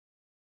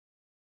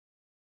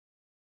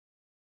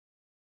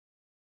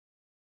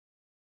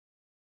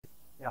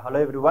Yeah,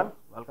 hello everyone.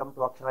 Welcome to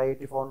Akshara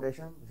IIT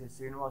Foundation. This is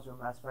Srinivas, your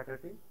Maths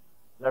faculty.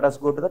 Let us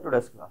go to the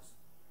today's class.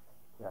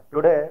 Yeah,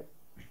 today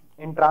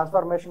in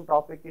transformation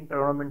topic in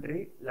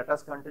trigonometry, let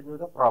us continue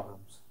the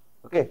problems.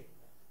 Okay.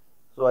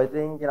 So I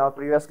think in our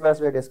previous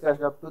class we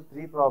discussed up to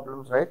 3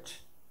 problems, right?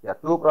 Yeah,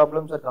 2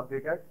 problems are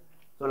completed.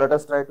 So let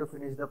us try to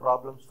finish the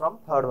problems from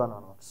third one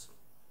onwards.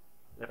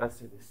 Let us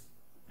see this.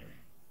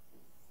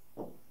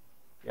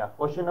 Yeah,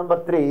 question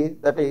number 3,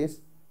 that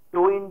is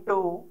 2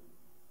 into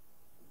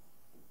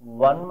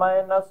 1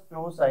 minus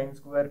 2 sine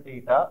square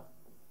theta,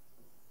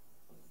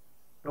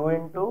 2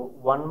 into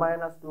 1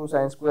 minus 2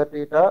 sine square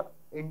theta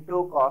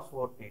into cos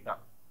 4 theta.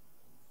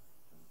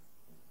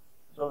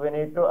 So we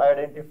need to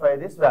identify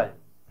this value.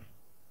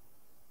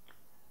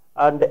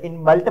 And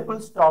in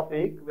multiples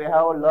topic, we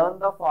have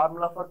learned the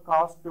formula for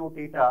cos 2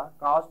 theta.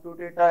 Cos 2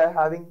 theta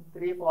having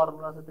 3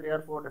 formulas, 3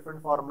 or 4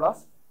 different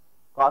formulas.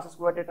 Cos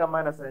square theta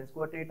minus sin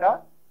square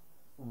theta,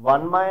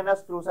 1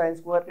 minus 2 sin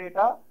square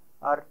theta,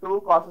 or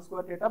 2 cos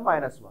square theta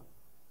minus 1,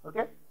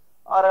 okay,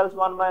 or else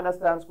 1 minus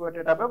tan square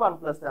theta by 1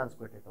 plus tan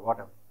square theta,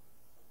 whatever.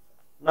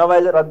 Now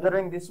while you're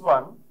observing this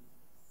one,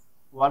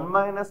 1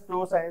 minus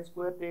 2 sin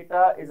square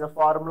theta is a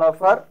formula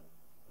for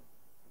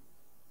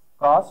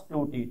cos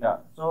 2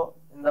 theta. So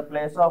in the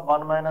place of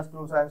 1 minus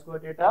 2 sin square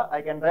theta,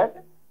 I can write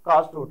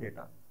cos 2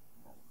 theta,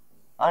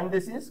 and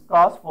this is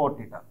cos 4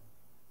 theta.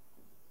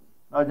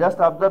 Now just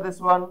observe this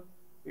one,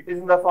 it is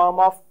in the form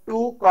of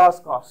 2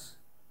 cos cos.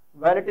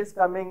 When it is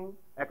coming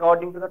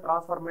according to the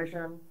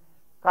transformation,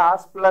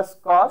 cos plus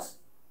cos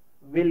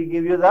will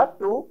give you the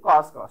 2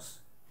 cos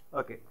cos.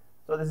 Okay,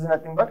 so this is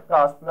nothing but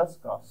cos plus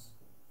cos.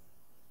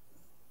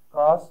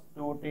 Cos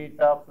 2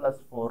 theta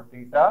plus 4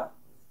 theta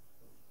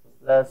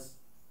plus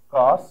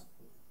cos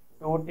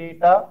 2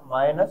 theta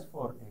minus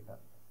 4 theta.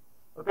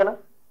 Okay, na?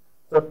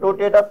 So 2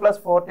 theta plus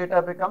 4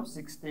 theta becomes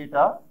 6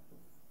 theta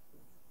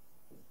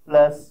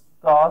plus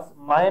cos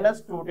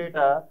minus 2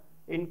 theta.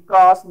 In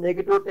cos,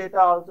 negative theta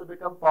also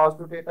become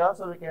positive theta,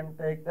 so we can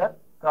take that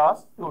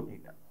cos 2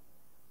 theta.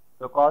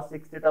 So cos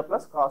 6 theta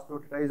plus cos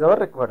 2 theta is our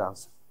required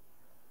answer.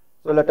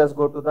 So let us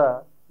go to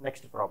the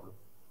next problem.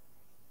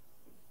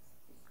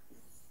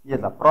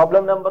 Yes,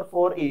 problem number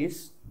 4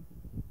 is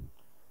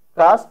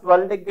cos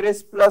 12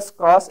 degrees plus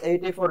cos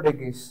 84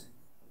 degrees.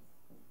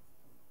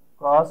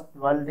 Cos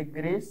 12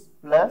 degrees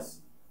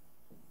plus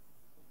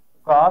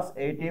cos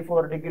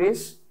 84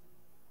 degrees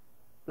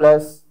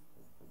plus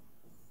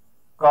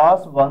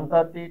cos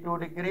 132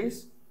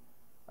 degrees,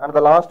 and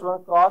the last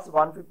one cos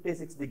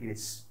 156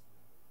 degrees.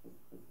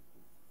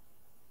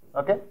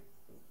 Okay,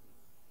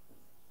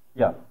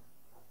 yeah,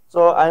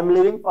 so I am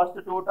leaving first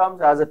 2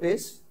 terms as it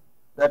is,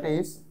 that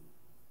is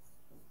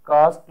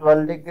cos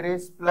 12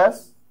 degrees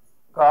plus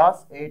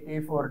cos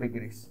 84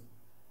 degrees,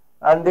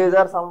 and these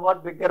are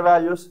somewhat bigger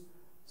values.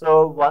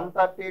 So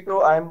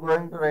 132 I am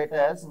going to write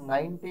as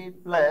 90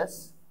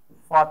 plus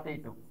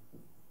 42.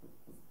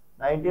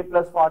 90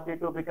 plus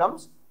 42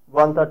 becomes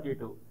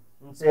 132.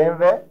 In same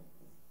way,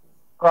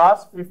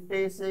 cos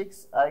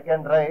 56 I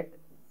can write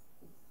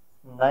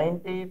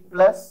 90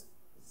 plus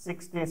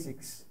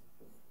 66.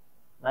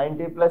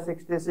 90 plus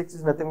 66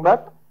 is nothing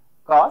but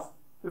cos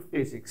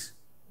 56.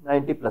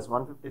 90 plus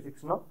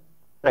 156, no?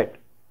 Right.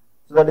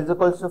 So that is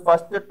equal to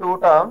first 2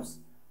 terms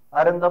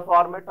are in the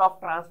format of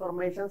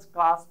transformations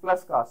cos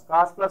plus cos.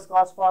 Cos plus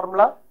cos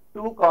formula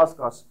 2 cos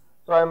cos.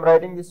 So I am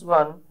writing this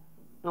one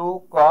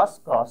 2 cos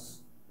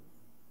cos.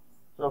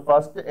 So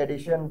first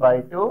addition by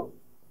 2,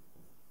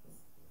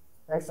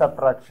 next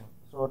subtraction.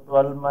 So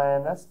 12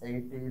 minus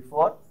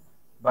 84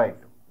 by 2.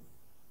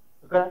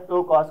 Okay,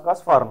 2 cos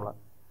cos formula.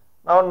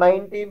 Now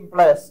 90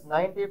 plus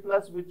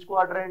which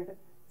quadrant?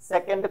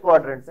 Second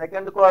quadrant.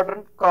 Second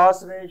quadrant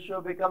cos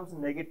ratio becomes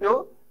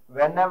negative.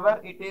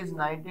 Whenever it is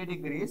 90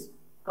 degrees,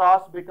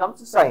 cos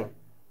becomes sine.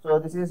 So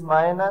this is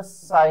minus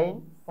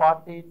sine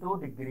 42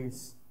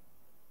 degrees.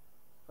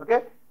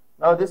 Okay.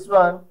 Now this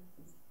one,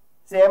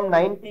 same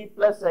 90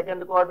 plus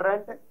second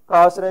quadrant,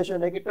 cos ratio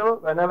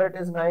negative. Whenever it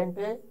is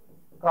 90,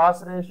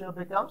 cos ratio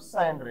becomes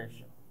sine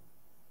ratio.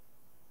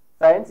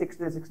 Sine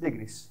 66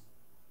 degrees.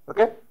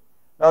 Okay.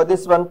 Now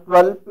this one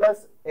 12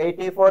 plus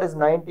 84 is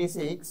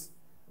 96.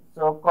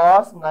 So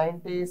cos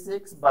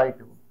 96 by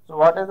 2. So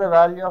what is the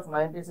value of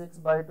 96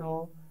 by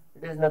 2?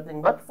 It is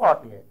nothing but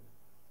 48.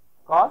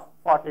 Cos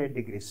 48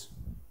 degrees.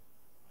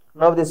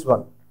 Now this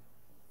one.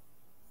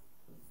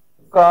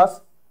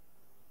 Cos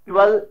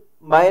 12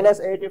 minus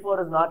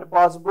 84 is not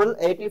possible.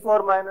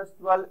 84 minus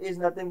 12 is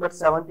nothing but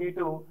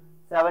 72.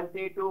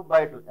 72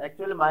 by 2.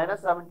 Actually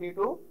minus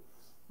 72.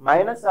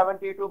 Minus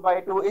 72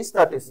 by 2 is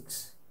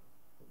 36.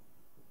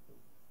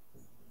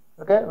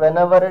 Okay.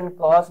 Whenever in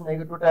cos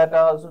negative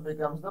theta also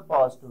becomes the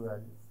positive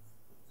value.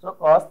 So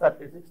cos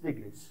 36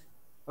 degrees.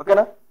 Okay.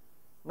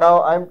 Now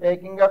I am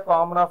taking a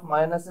common of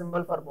minus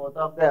symbol for both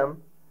of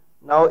them.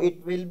 Now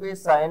it will be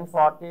sine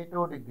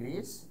 42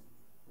 degrees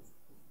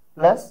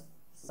plus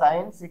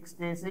sine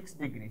 66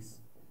 degrees.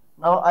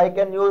 Now I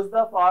can use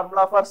the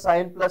formula for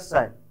sine plus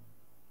sine.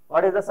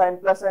 What is the sine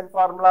plus sine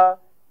formula?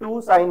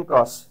 2 sine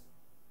cos.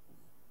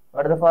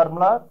 What is the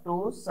formula?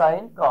 2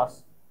 sine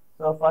cos.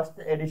 So first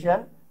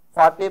addition,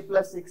 40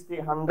 plus 60,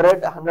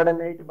 100,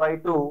 108 by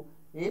 2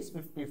 is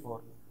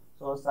 54.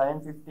 So sin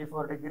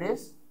 54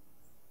 degrees,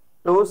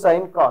 2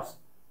 sin cos.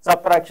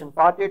 Subtraction,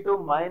 42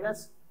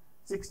 minus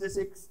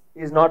 66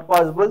 is not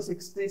possible.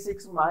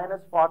 66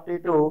 minus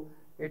 42,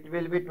 it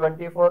will be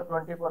 24.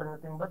 24 is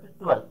nothing but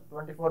 12.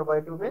 24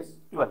 by 2 is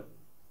 12.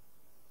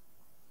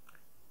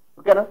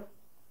 Okay, na?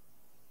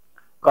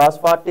 Cos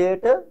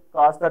 48,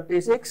 cos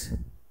 36,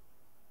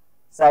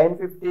 sin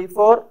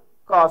 54,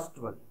 cos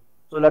 12.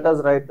 So let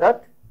us write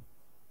that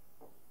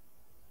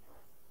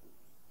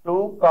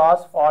 2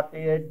 cos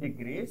 48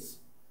 degrees,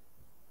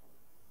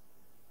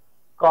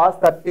 cos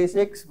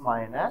 36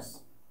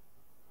 minus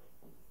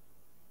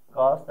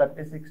cos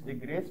 36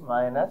 degrees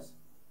minus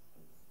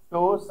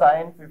 2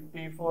 sin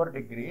 54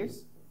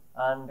 degrees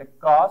and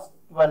cos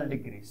 12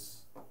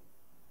 degrees.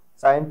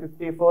 Sin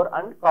 54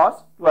 and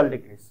cos 12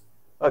 degrees.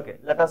 Okay,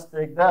 let us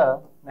take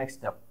the next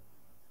step.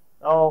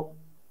 Now,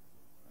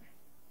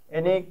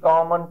 any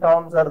common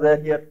terms are there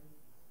here?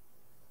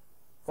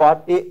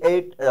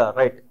 48,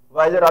 right.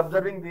 While you are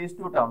observing these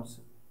two terms,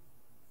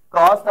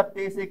 cos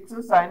 36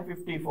 sin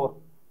 54,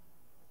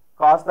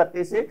 cos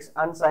 36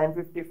 and sin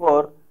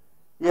 54.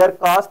 Here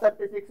cos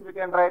 36 we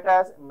can write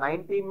as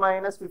 90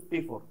 minus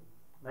 54,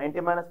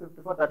 90 minus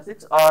 54,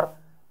 36, or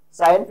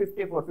sin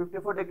 54,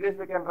 54 degrees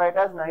we can write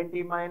as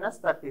 90 minus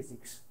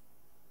 36.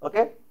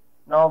 Okay.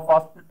 Now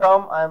first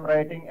term I am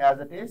writing as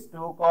it is,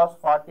 2 cos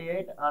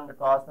 48 and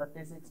cos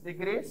 36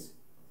 degrees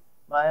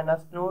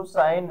minus 2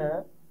 sin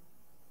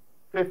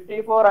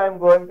 54 I am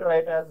going to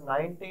write as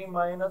 90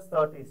 minus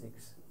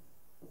 36.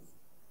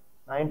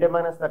 90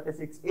 minus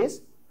 36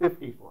 is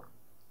 54.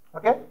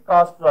 Okay,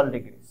 cos 12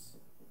 degrees.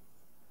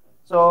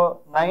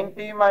 So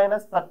 90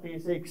 minus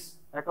 36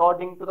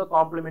 according to the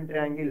complementary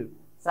angle,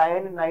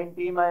 sin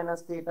 90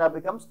 minus theta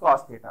becomes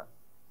cos theta.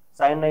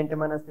 Sin 90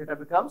 minus theta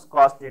becomes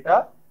cos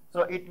theta.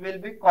 So it will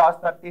be cos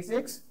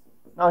 36.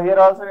 Now here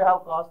also we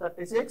have cos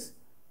 36.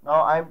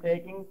 Now I am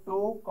taking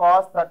 2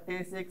 cos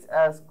 36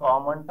 as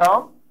common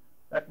term.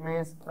 That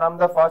means from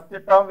the first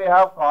term we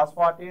have cos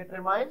 48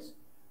 remains.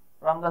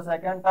 From the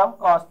second term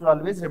cos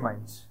 12 is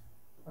remains.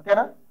 Okay,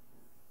 na?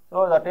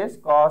 So that is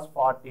cos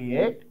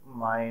 48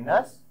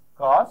 minus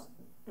cos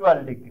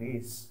 12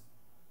 degrees.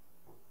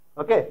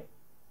 Okay,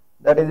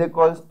 that is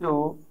equals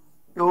to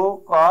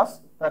 2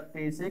 cos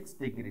 36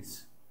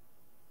 degrees.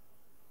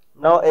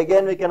 Now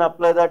again we can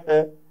apply that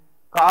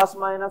cos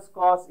minus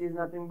cos is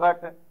nothing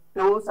but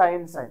 2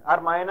 sin sin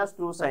or minus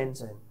 2 sin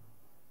sin.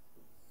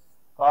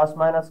 Cos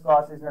minus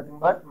cos is nothing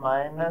but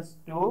minus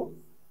 2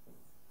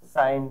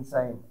 sin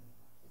sin.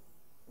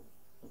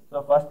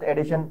 So first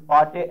addition,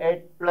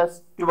 48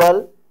 plus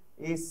 12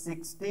 is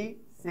 60.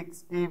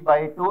 60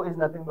 by 2 is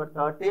nothing but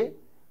 30.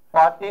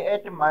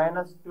 48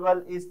 minus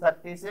 12 is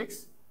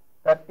 36.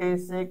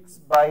 36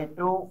 by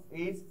 2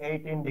 is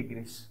 18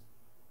 degrees.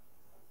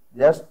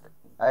 Just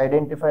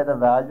identify the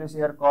values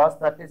here. Cos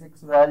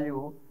 36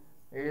 value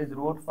is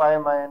root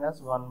 5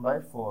 minus 1 by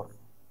 4.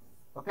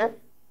 Okay.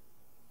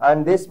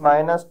 And this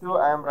minus 2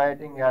 I am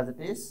writing as it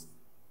is.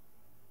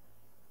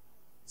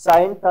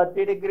 Sin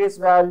 30 degrees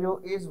value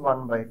is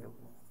 1 by 2.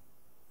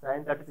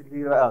 Sin 30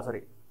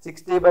 degrees,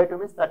 60 by 2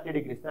 means 30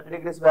 degrees. 30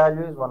 degrees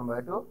value is 1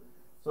 by 2.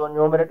 So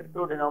numerator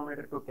to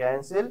denominator to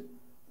cancel.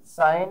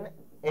 Sin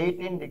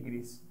 18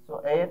 degrees.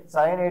 So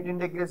sin 18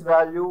 degrees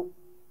value,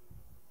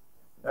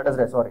 let us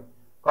write, sorry.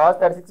 Cos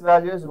 36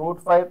 value is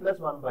root 5 plus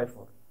 1 by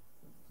 4.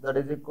 That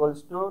is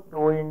equals to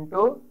 2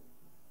 into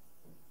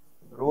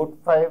root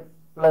 5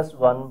 plus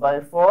 1 by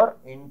 4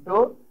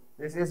 into,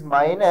 this is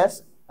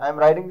minus, I am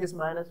writing this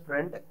minus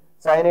front,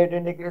 sin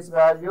 18 degrees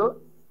value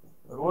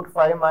root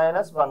 5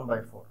 minus 1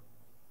 by 4.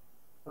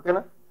 Okay,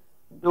 na?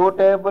 2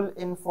 table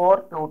in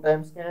 4, 2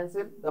 times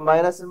cancel. The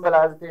minus symbol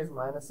as it is,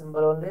 minus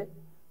symbol only.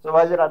 So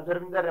while you are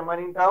observing the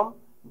remaining term,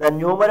 the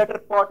numerator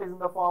part is in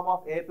the form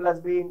of a plus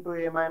b into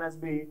a minus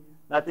b,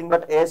 nothing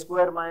but a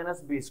square minus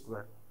b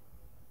square.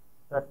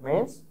 That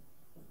means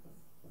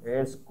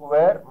a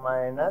square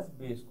minus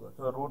b square.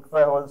 So root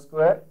 5 whole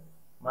square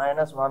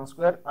minus 1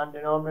 square and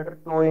denominator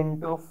 2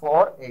 into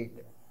 4, 8.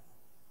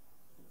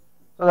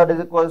 So that is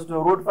equals to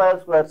root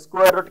 5 square,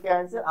 square root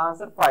cancel,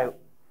 answer 5.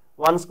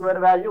 1 square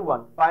value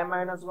 1. 5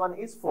 minus 1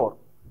 is 4.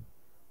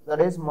 That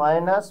is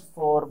minus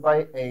 4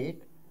 by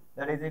 8.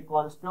 That is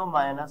equals to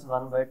minus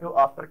 1 by 2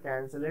 after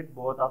cancel it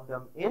both of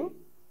them in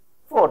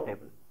 4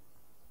 table.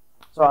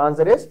 So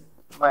answer is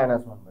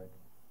minus 1 by 2.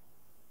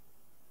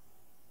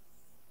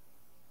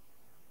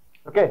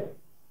 Okay,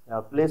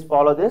 now please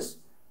follow this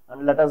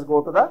and let us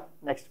go to the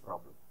next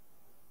problem.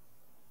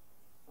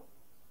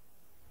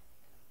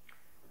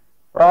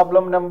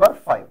 Problem number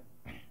 5.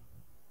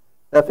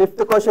 The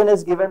fifth question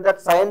is given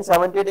that sin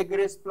 70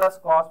 degrees plus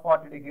cos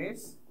 40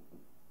 degrees,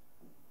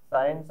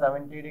 sin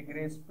 70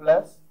 degrees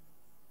plus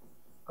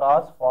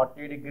cos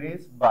 40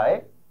 degrees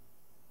by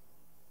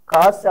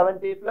cos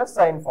 70 plus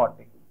sin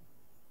 40,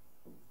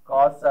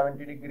 cos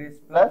 70 degrees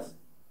plus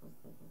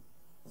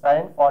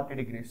sin 40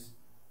 degrees.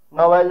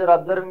 Now while you are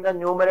observing the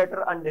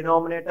numerator and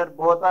denominator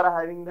both are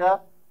having the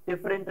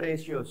different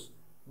ratios.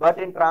 But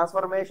in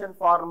transformation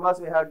formulas,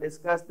 we have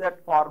discussed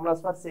that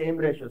formulas for same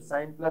ratios,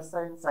 sine plus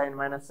sine, sine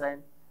minus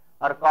sine,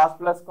 or cos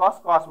plus cos,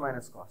 cos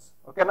minus cos.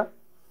 Okay, na?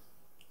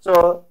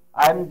 So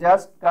I am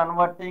just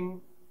converting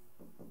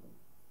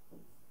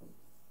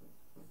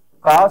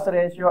cos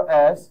ratio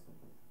as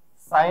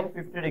sine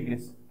 50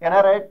 degrees. Can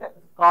I write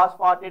cos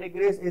 40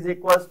 degrees is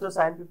equals to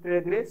sine 50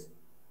 degrees?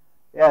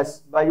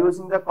 Yes, by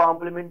using the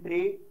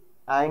complementary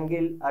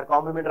angle or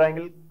complementary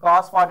angle,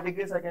 cos 40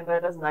 degrees I can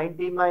write as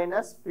 90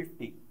 minus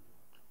 50.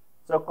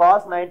 So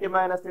cos 90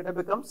 minus theta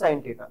becomes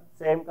sin theta.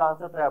 Same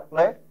concept I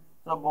applied.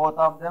 So both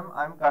of them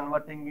I am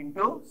converting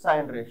into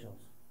sine ratios.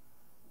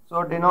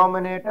 So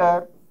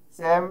denominator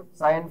same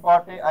sin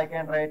 40 I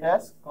can write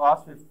as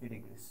cos 50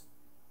 degrees.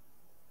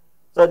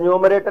 So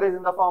numerator is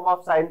in the form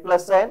of sin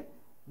plus sin.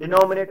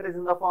 Denominator is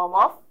in the form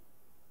of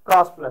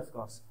cos plus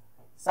cos.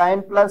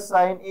 Sin plus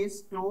sin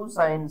is 2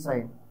 sin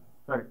sin.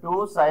 Sorry,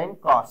 2 sin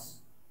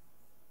cos.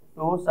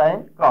 2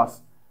 sin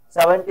cos.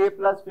 70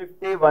 plus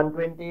 50,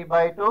 120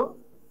 by 2.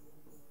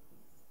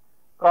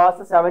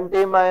 Cos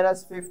 70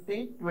 minus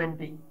 50,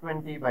 20,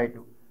 20 by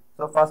 2.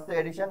 So first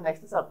addition,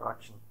 next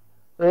subtraction.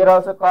 So here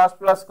also cos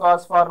plus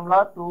cos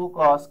formula, 2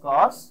 cos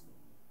cos.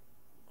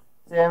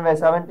 Same way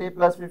 70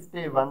 plus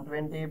 50,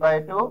 120 by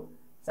 2.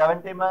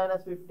 70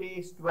 minus 50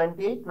 is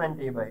 20,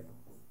 20 by 2.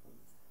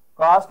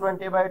 Cos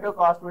 20 by 2,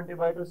 cos 20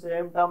 by 2,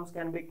 same terms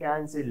can be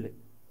cancelled.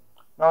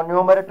 Now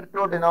numerator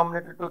to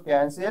denominator to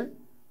cancel.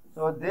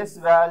 So this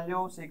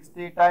value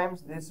 60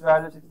 times, this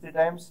value 60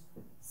 times.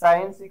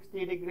 Sin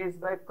 60 degrees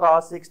by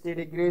cos 60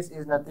 degrees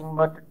is nothing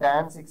but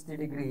tan 60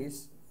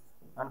 degrees.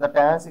 And the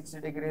tan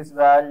 60 degrees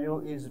value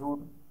is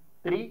root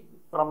 3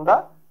 from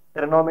the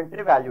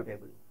trigonometry value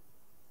table.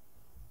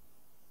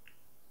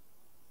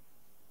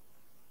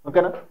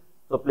 Okay, na?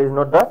 So please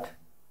note that.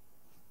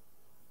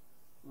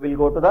 We'll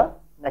go to the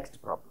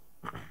next problem.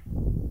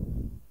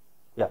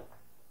 Yeah,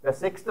 the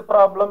sixth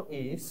problem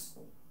is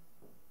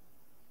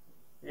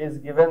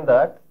given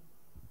that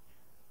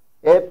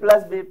a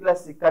plus b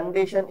plus c,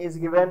 condition is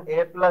given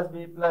a plus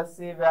b plus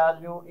c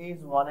value is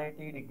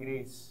 180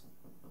 degrees.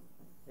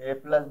 A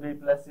plus b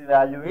plus c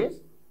value is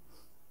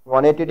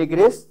 180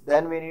 degrees.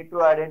 Then we need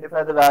to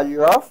identify the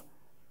value of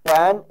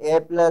tan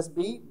a plus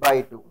b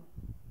by 2.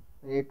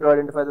 We need to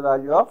identify the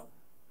value of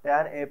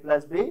tan a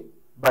plus b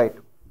by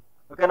 2.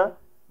 Okay, na?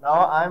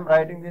 Now I am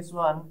writing this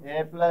one,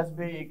 a plus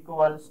b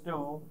equals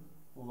to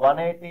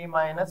 180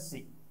 minus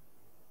c.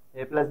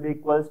 A plus b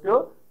equals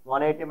to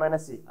 180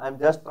 minus c. I am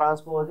just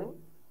transposing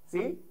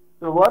c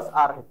towards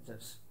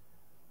RHS.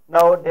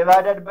 Now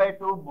divided by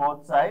 2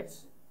 both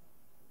sides.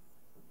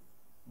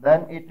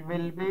 Then it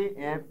will be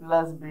a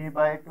plus b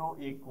by 2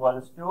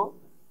 equals to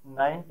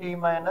 90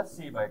 minus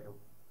c by 2.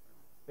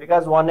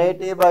 Because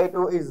 180 by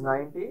 2 is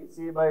 90,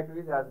 c by 2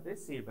 is as it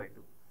is c by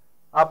 2.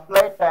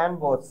 Apply tan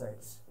both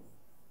sides.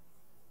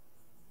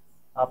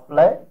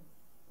 Apply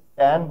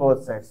tan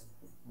both sides.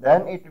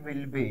 Then it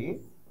will be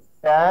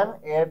tan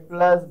a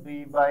plus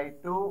b by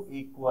 2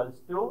 equals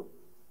to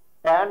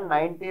tan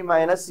 90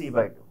 minus c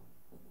by 2.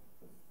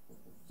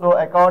 So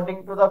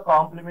according to the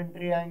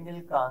complementary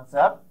angle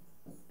concept,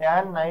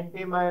 tan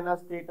 90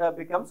 minus theta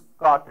becomes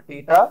cot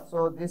theta.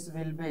 So this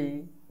will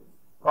be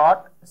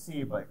cot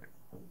c by 2.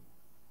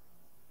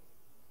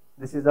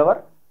 This is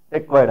our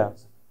required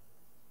answer.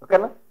 Okay,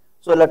 na?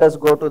 So let us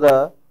go to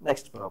the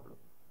next problem.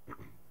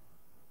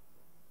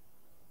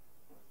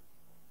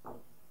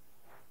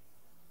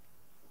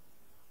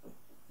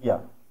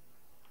 Yeah,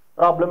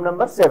 problem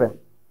number 7.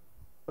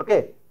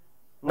 Okay,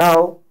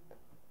 now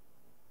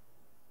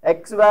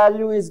x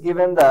value is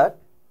given that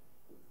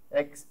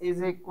x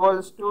is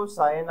equals to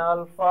sin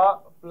alpha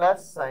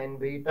plus sin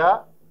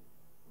beta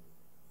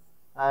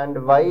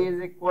and y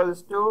is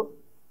equals to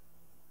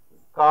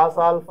cos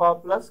alpha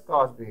plus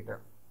cos beta.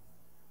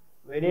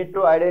 We need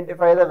to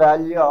identify the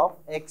value of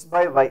x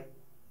by y.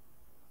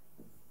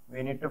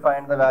 We need to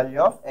find the value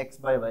of x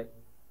by y.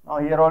 Now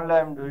here only I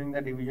am doing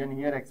the division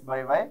here, x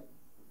by y.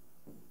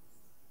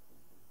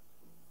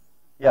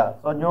 Yeah,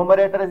 so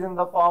numerator is in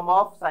the form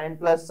of sin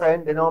plus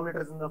sin,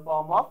 denominator is in the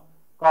form of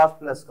cos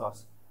plus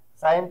cos.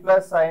 Sin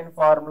plus sin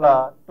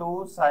formula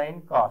 2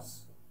 sin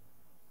cos.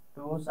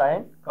 2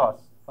 sin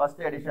cos. First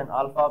addition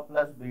alpha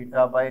plus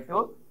beta by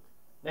 2.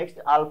 Next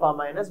alpha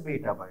minus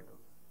beta by 2.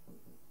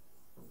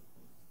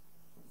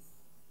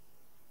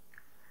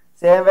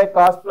 Same way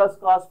cos plus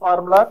cos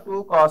formula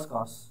 2 cos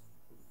cos.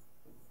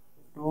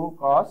 2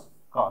 cos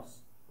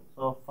cos.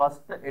 So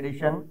first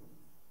addition,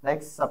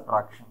 next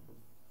subtraction.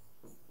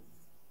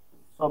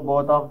 So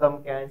both of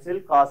them cancel.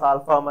 Cos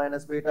alpha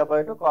minus beta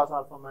by 2, cos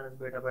alpha minus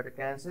beta by 2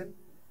 cancel.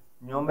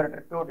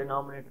 Numerator to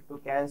denominator to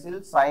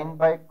cancel. Sin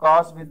by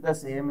cos with the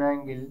same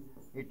angle,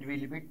 it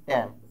will be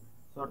tan.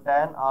 So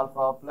tan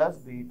alpha plus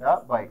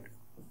beta by 2.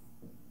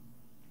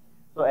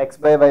 So x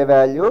by y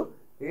value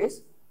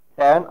is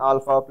tan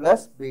alpha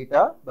plus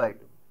beta by 2.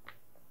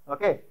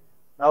 Okay.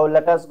 Now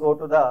let us go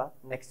to the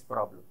next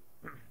problem.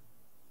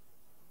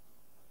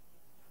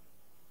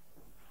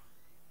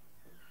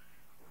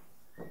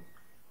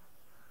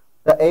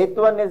 The eighth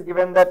one is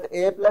given that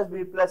a plus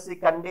b plus c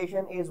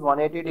condition is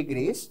 180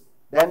 degrees.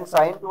 Then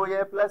sin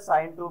 2a plus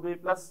sin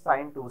 2b plus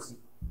sin 2c.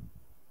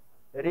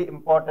 Very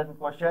important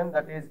question,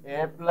 that is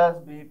a plus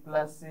b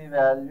plus c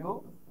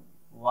value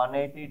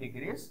 180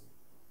 degrees.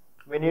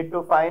 We need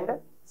to find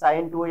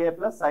sin 2a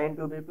plus sin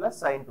 2b plus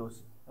sin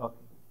 2c. Okay.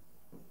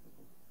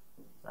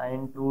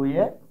 Sin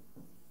 2a,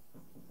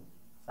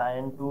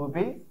 sin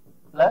 2b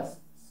plus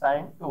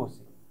sin 2c.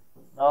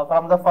 Now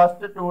from the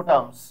first two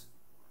terms,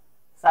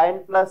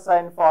 sin plus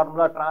sin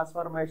formula,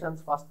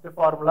 transformations first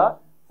formula,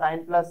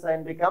 sin plus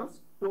sin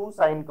becomes 2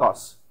 sin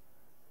cos.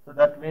 So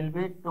that will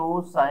be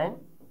 2 sin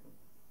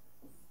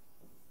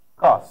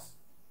cos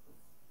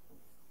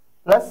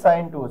plus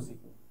sin 2c.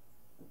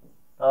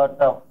 Third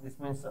term, this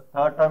means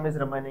third term is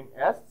remaining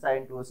as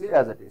sin 2c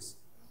as it is.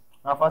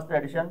 Now first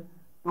addition,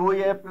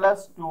 2a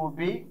plus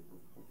 2b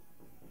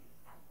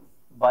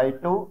by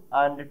 2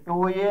 and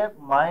 2a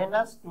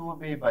minus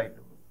 2b by 2.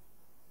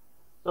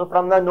 So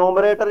from the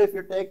numerator, if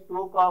you take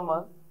 2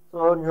 common,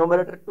 so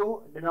numerator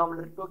 2,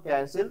 denominator 2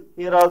 cancel.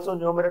 Here also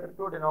numerator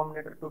 2,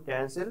 denominator 2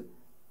 cancel.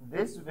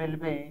 This will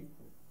be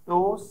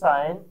 2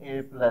 sin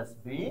a plus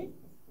b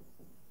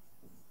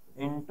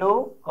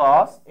into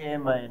cos a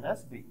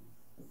minus b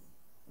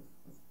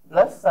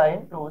plus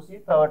sin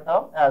 2c, third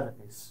term as it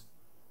is.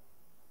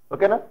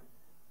 Okay, na?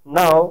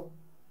 Now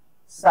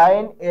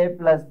sin a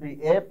plus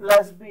b. A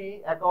plus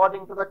b,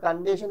 according to the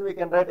condition, we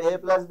can write a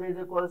plus b is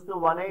equals to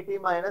 180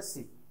 minus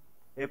c.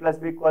 A plus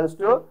b equals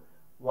to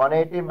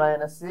 180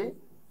 minus c.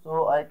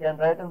 So I can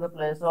write in the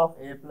place of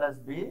a plus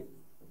b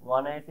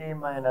 180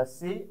 minus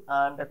c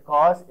and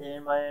cos a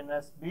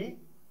minus b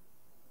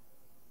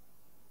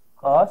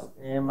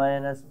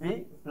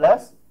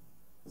plus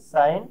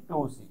sin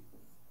 2c.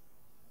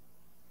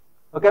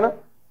 Okay, na?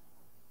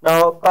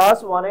 Now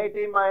cos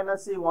 180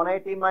 minus c,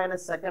 180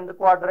 minus second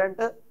quadrant,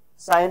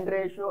 sin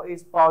ratio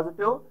is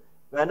positive.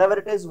 Whenever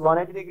it is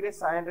 180 degrees,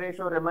 sin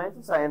ratio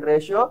remains sin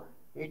ratio.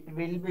 It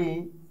will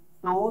be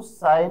 2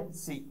 sin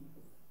c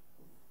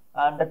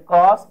and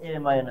cos a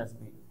minus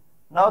b.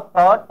 Now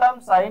third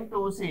term sin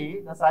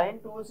 2c, the sin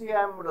 2c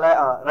I am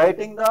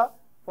writing the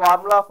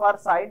formula for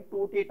sin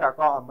 2 theta,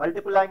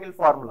 multiple angle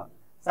formula.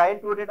 Sin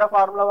 2 theta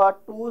formula was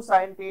 2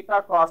 sin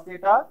theta cos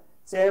theta.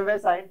 Same way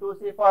sin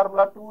 2c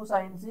formula 2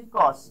 sin c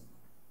cos c.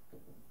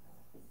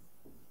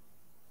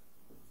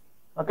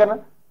 Okay, na?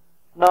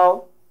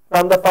 Now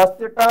from the first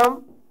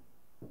term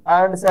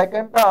and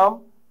second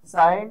term,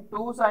 sin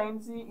 2 sin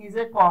c is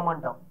a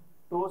common term.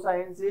 2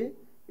 sin c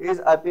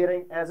is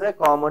appearing as a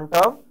common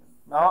term.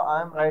 Now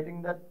I am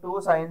writing the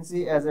 2 sin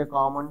c as a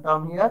common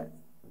term here.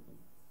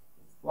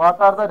 What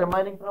are the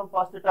remaining from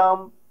first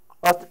term?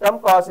 First term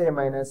cos a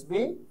minus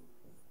b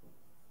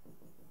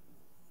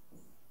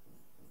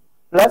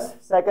plus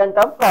second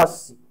term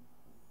cos c.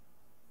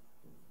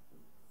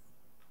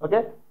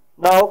 Okay.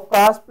 Now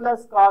cos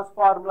plus cos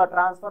formula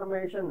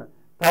transformation,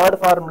 third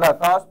formula,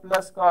 cos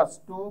plus cos,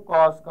 2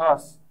 cos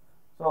cos.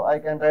 So I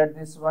can write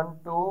this one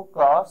 2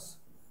 cos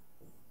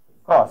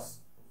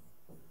cos.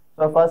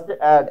 So first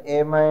add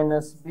a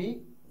minus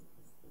b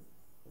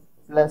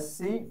plus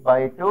c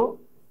by 2,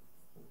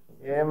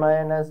 a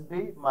minus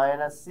b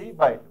minus c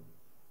by 2.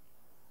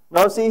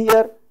 Now see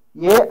here,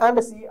 a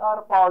and c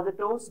are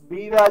positives,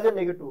 b value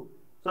negative.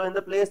 So in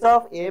the place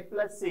of a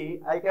plus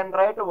c, I can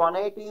write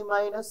 180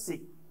 minus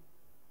c.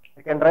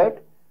 I can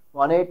write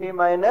 180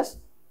 minus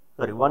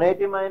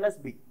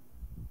b.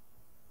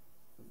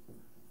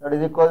 That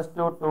is equals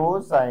to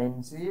 2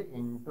 sin c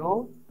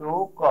into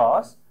 2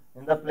 cos.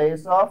 In the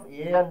place of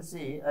a and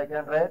c, I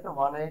can write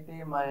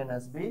 180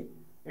 minus b.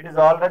 It is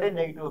already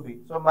negative b.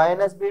 So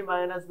minus b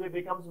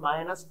becomes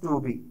minus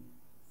 2b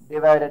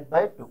divided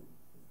by 2.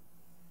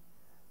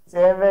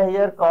 Same way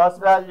here, cos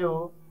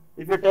value,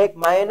 if you take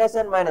minus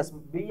and minus,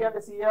 b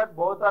and c are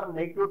both are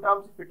negative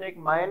terms. If you take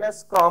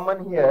minus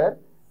common here,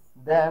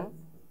 then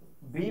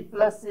b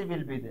plus c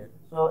will be there.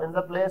 So in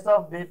the place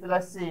of b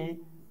plus c,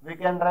 we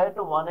can write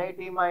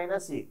 180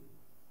 minus a.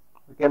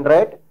 We can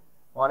write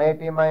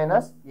 180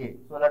 minus a.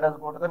 So let us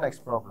go to the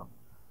next problem.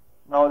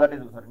 Now that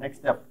is, next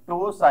step,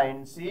 2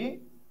 sin c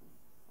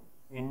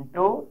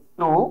into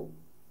 2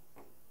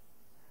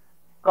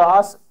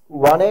 cos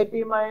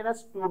 180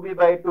 minus 2b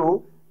by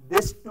 2.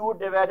 This 2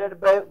 divided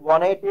by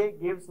 180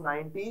 gives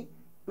 90,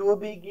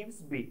 2b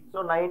gives b.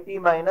 So 90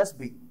 minus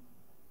b.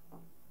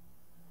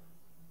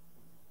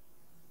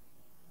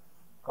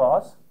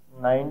 Cos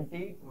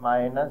 90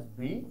 minus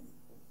b,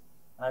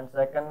 and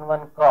second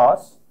one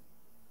cos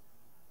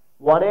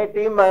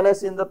 180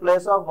 minus, in the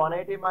place of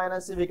 180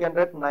 minus c, we can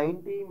write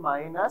 180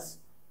 minus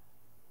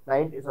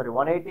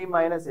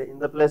a. In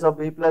the place of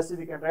b plus c,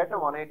 we can write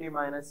 180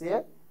 minus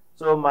a.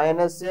 So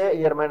minus a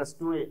here minus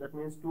 2a, that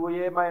means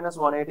 2a minus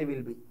 180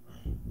 will be.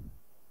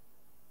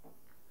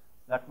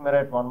 Let me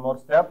write one more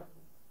step.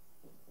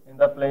 In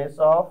the place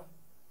of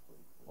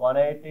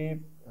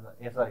 180,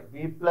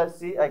 b plus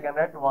c, I can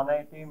write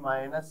 180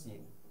 minus a.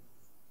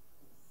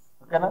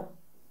 Okay, na?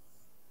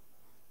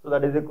 So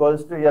that is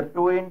equals to here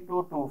 2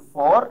 into 2,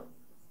 4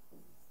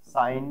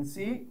 sin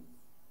c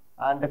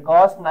and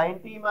cos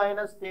 90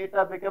 minus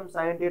theta becomes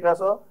sin theta.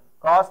 So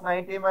cos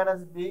 90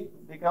 minus b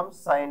becomes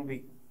sin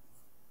b,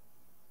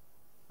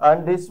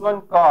 and this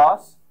one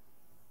cos,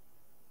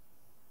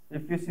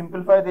 if you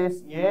simplify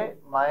this, a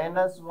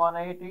minus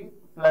 180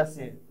 plus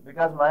a,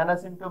 because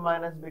minus into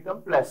minus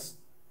become plus,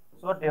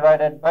 so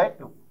divided by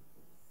 2,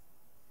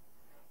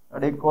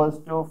 that equals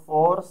to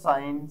 4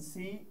 sin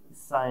c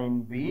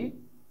sin b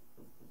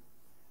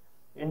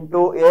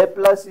into a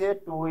plus a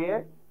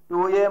 2a,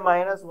 2a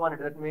minus 1,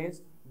 that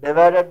means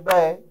divided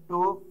by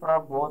 2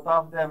 from both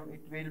of them,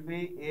 it will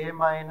be a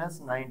minus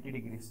 90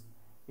 degrees.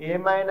 A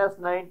minus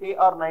 90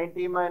 or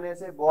 90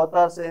 minus a, both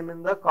are same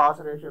in the cos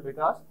ratio,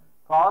 because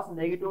cos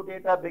negative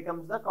theta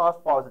becomes the cos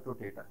positive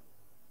theta.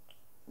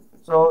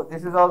 So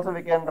this is also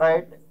we can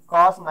write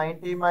cos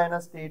 90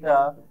 minus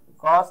theta,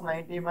 cos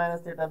 90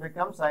 minus theta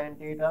becomes sin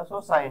theta,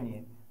 so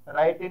sin a.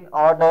 Write in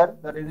order,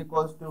 that is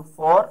equals to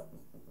 4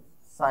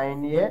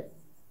 sin a,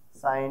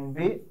 sin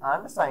b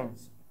and sin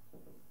c.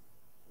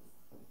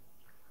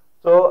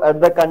 So at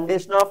the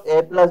condition of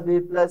a plus b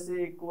plus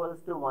c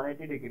equals to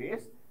 180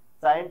 degrees,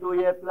 sin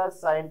 2a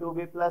plus sin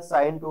 2b plus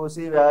sin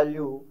 2c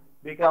value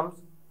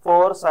becomes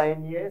 4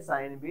 sin a,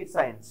 sin b,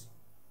 sin c.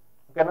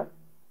 Okay, na?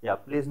 Yeah,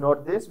 please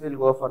note this. We'll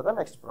go for the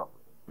next problem.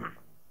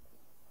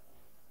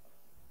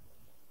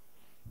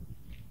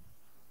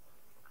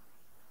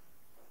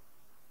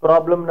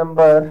 Problem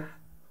number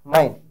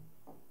 9.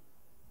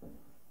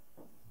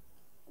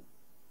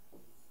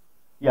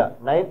 Yeah,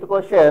 ninth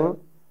question.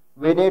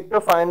 We need to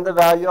find the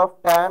value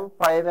of tan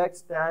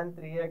 5x, tan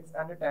 3x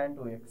and tan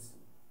 2x.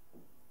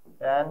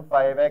 Tan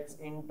 5x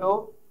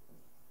into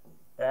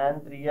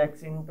tan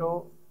 3x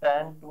into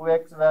tan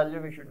 2x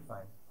value we should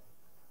find.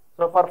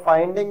 So for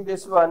finding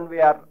this one,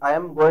 I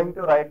am going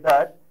to write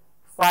that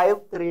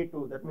 5, 3,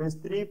 2. That means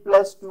 3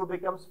 plus 2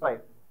 becomes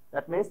 5.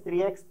 That means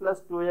 3x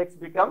plus 2x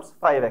becomes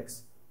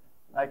 5x.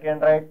 I can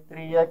write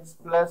 3x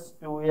plus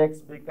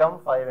 2x become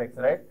 5x,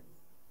 right?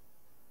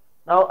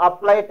 Now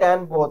apply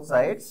tan both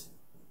sides.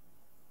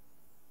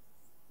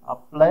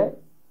 Apply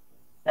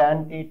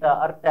tan theta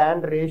or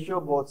tan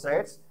ratio both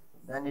sides.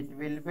 Then it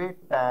will be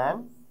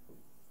tan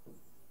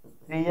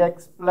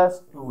 3x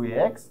plus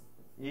 2x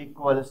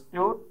equals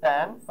to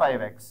tan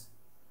 5x.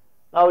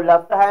 Now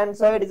left hand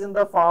side is in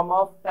the form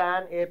of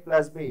tan a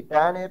plus b.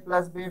 Tan a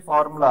plus b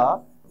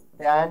formula,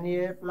 tan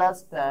a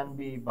plus tan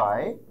b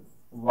by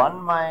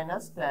 1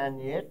 minus tan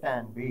a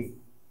tan b.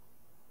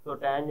 So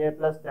tan a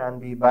plus tan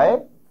b by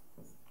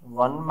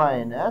 1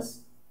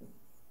 minus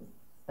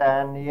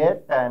tan a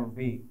tan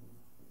b.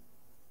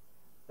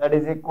 That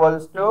is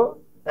equals to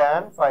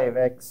tan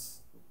 5x.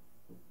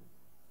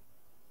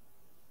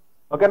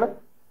 Okay, na?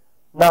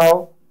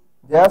 Now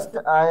just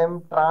I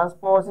am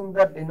transposing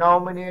the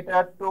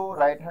denominator to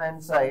right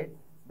hand side,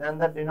 then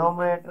the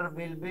denominator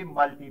will be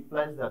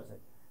multiplied that side.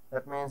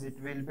 That means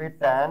it will be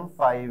tan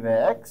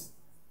 5x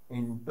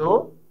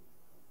into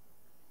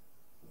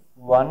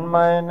 1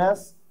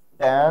 minus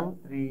tan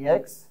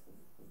 3x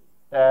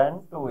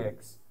tan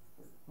 2x.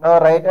 Now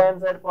right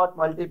hand side part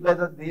multiply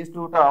these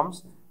two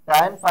terms.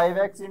 Tan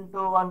 5x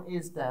into 1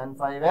 is tan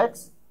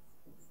 5x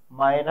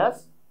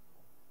minus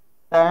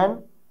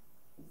tan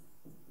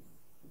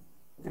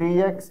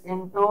 3x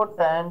into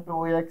tan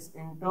 2x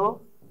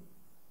into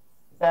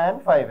tan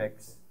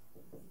 5x.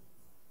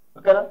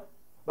 Okay, na?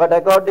 But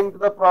according to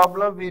the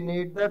problem, we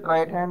need the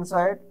right hand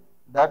side,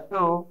 that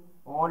too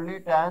only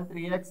tan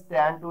 3x,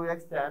 tan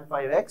 2x, tan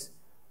 5x.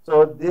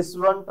 So this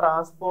one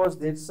transpose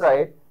this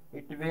side,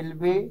 it will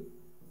be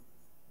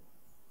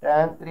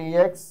tan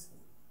 3x,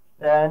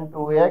 tan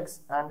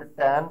 2x and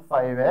tan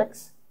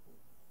 5x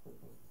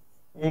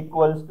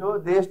equals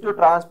to these two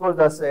transpose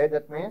the side,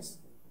 that means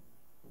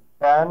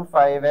tan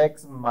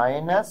 5x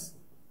minus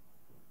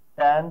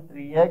tan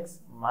 3x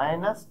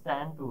minus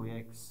tan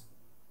 2x.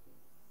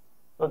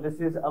 So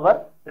this is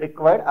our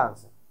required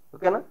answer.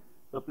 Okay, na?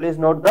 So please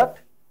note that.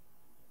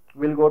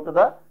 We'll go to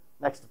the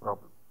next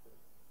problem.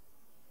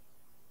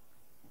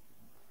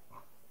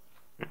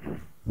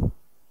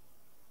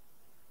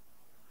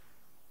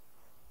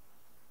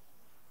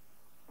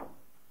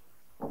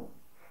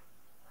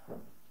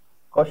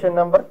 Question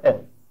number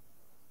 10.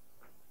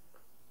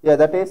 Yeah,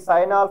 that is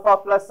sin alpha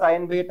plus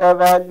sin beta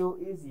value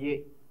is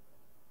A.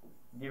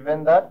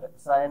 Given that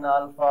sin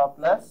alpha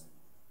plus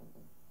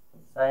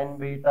sin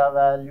beta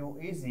value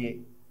is A.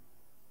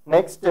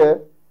 Next,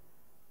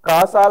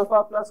 cos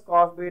alpha plus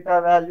cos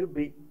beta value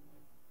B.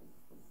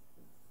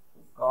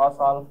 Cos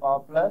alpha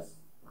plus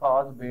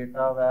cos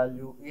beta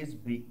value is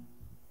B.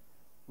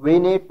 We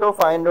need to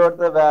find out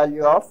the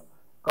value of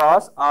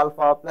cos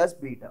alpha plus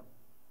beta.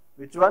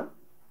 Which one?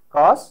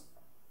 Cos?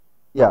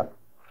 Yeah,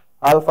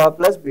 alpha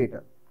plus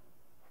beta.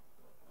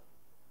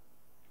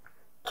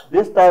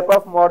 This type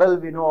of model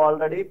we know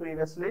already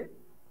previously.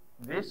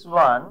 This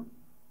one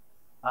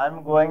I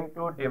am going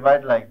to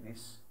divide like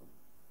this.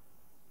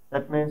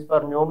 That means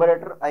for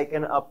numerator I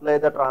can apply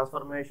the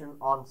transformation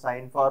on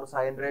sin for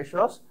sin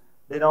ratios.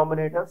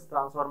 Denominators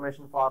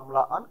transformation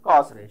formula on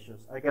cos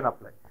ratios I can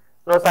apply.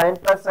 So sin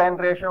plus sin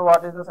ratio,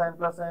 what is the sin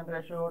plus sin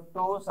ratio?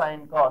 2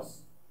 sin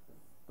cos.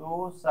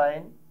 2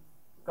 sine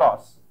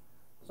cos.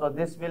 So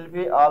this will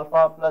be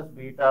alpha plus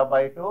beta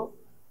by 2.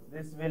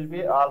 This will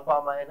be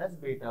alpha minus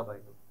beta by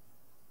 2.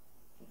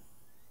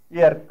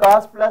 Here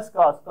cos plus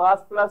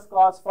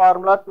cos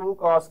formula 2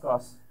 cos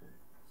cos.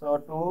 So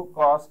 2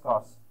 cos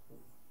cos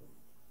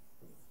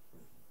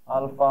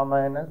alpha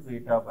minus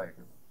beta by 2.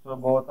 So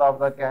both of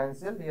the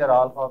cancel. Here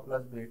alpha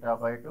plus beta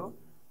by 2,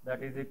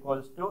 that is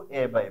equals to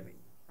a by b.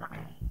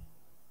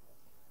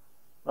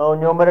 Now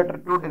numerator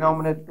 2,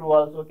 denominator 2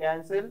 also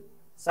cancel.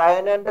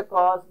 Sine and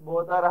cos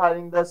both are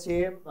having the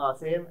same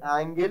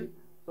angle.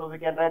 So we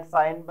can write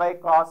sine by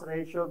cos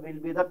ratio will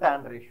be the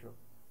tan ratio.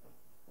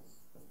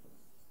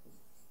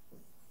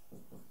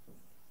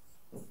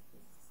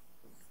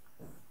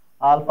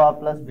 Alpha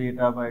plus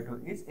beta by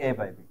 2 is a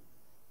by b.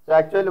 So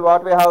actually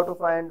what we have to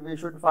find, we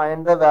should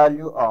find the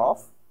value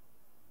of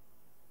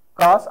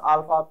cos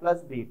alpha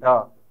plus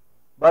beta.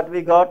 But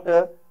we got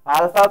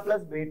alpha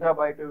plus beta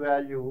by 2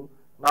 value.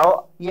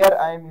 Now here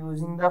I am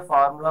using the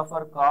formula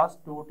for cos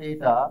 2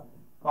 theta.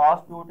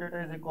 Cos 2 theta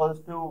is equals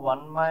to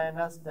 1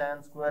 minus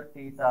tan square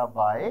theta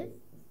by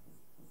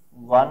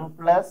 1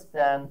 plus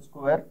tan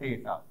square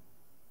theta.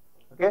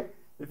 Okay.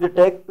 If you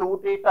take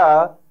 2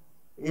 theta,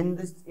 in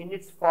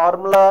its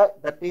formula,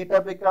 the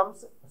theta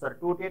becomes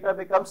 2 theta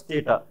becomes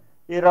theta.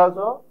 Here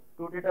also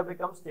 2 theta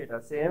becomes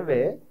theta. Same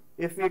way,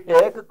 if we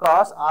take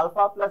cos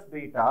alpha plus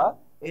beta,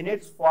 in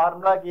its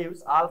formula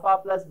gives alpha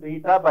plus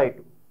beta by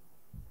 2.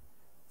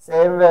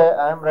 Same way,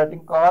 I am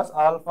writing cos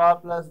alpha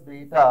plus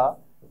beta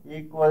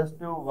equals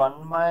to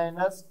 1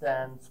 minus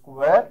tan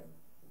square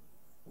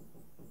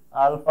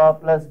alpha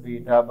plus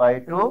beta by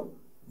 2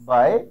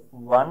 by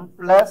 1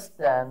 plus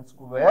tan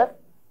square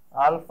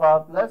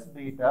alpha plus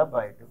beta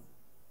by 2.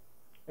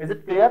 Is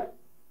it clear?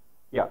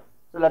 Yeah.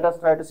 So let us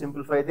try to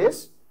simplify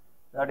this.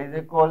 That is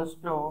equals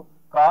to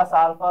cos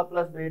alpha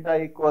plus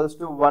beta equals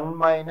to 1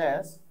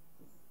 minus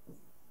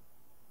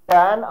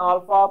tan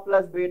alpha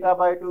plus beta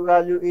by 2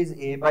 value is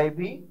a by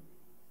b.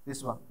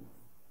 This one.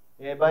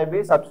 A by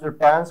b, substitute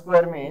tan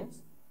square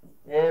means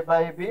a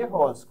by b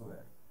whole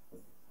square.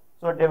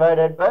 So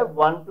divided by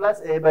 1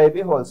 plus a by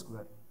b whole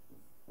square.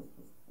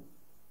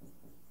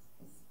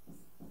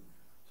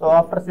 So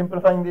after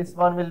simplifying, this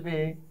one will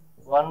be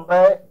 1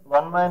 by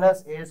 1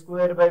 minus a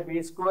square by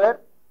b square,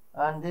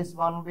 and this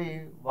one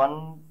be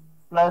 1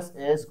 plus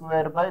a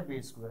square by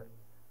b square.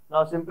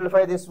 Now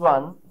simplify this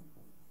one,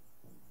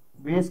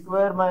 b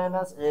square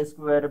minus a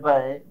square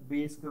by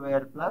b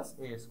square plus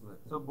a square.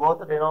 So both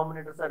the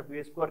denominators are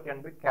b square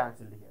can be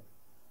cancelled here.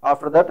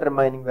 After that,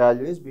 remaining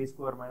value is b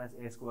square minus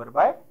a square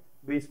by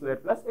b square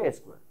plus a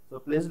square. So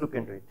please look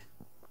into it.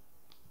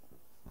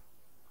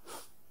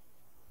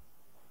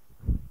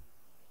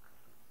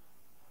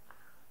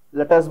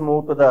 Let us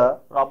move to the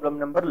problem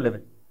number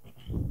 11.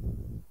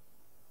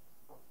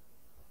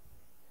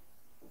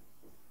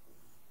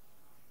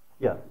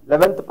 Yeah,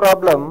 11th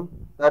problem,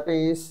 that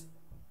is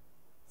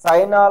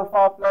sin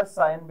alpha plus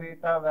sin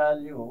beta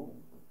value.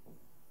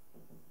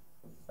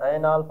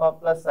 Sin alpha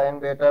plus sin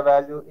beta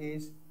value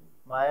is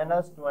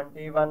minus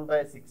 21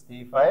 by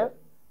 65,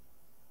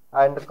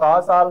 and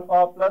cos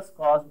alpha plus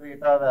cos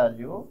beta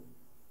value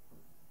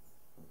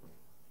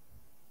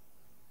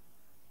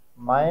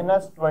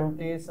minus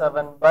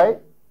 27 by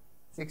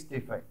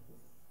 65.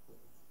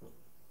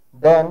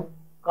 Then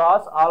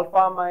cos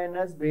alpha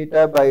minus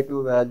beta by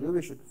 2 value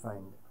we should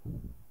find.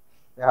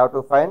 We have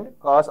to find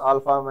cos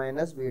alpha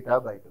minus beta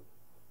by 2.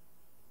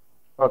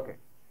 Okay.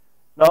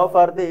 Now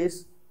for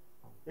this,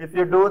 if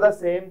you do the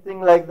same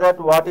thing like that,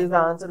 what is the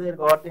answer we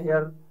got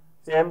here?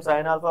 Same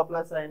sin alpha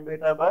plus sin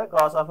beta by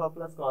cos alpha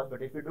plus cos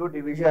beta. If you do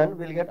division,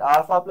 we will get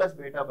alpha plus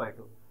beta by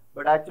 2.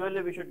 But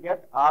actually we should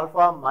get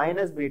alpha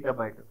minus beta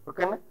by 2.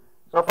 Okay.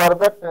 So for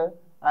that,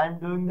 I am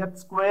doing that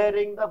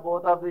squaring the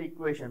both of the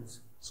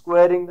equations.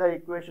 Squaring the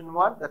equation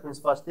 1, that means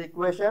first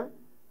equation,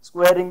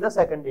 squaring the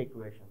second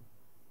equation.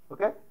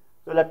 Okay.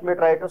 So let me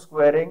try to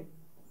squaring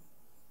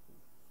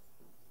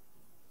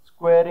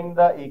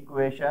the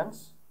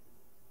equations.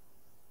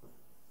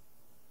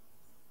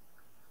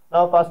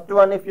 Now first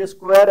one, if you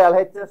square,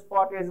 LHS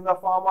part is in the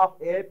form of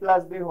a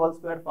plus b whole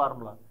square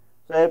formula.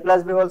 So a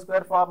plus b whole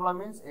square formula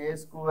means a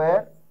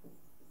square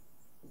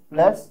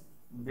plus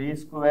b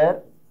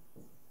square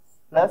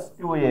plus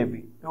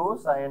 2ab, 2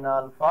 sin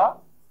alpha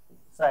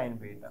sin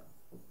beta.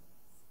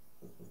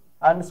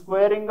 And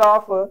squaring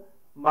of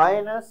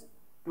minus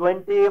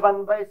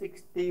 21 by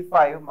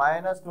 65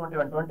 minus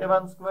 21.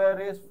 21 square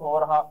is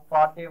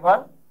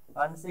 41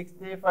 and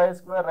 65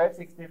 square, right?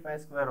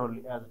 65 square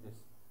only as it is.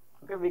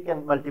 Okay, we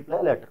can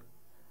multiply later.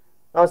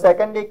 Now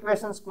second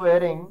equation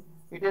squaring,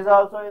 it is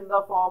also in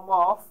the form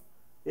of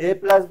a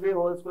plus b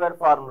whole square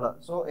formula.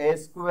 So a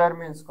square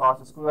means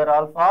cos square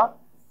alpha,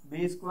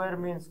 b square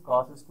means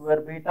cos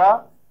square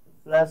beta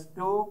plus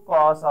 2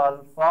 cos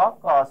alpha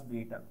cos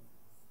beta.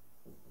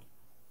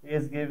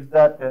 This gives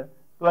that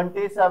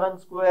 27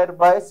 square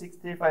by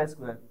 65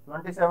 square.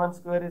 27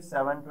 square is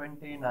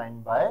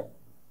 729 by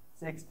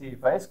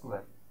 65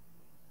 square.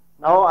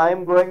 Now I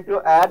am going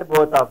to add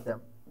both of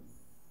them.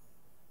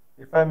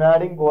 If I am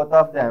adding both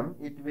of them,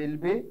 it will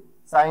be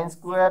sin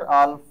square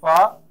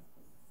alpha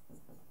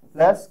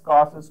plus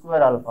cos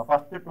square alpha.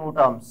 First two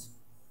terms,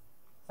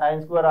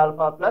 sin square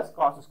alpha plus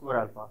cos square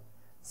alpha.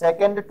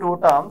 Second two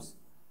terms,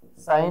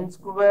 sin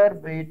square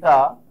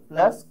beta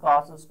plus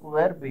cos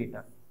square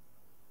beta.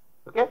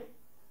 Okay.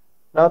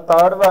 Now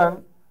third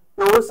one,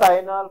 2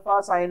 sin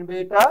alpha sin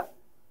beta,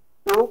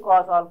 2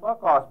 cos alpha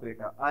cos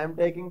beta. I am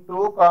taking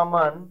 2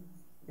 common.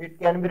 It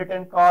can be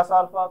written cos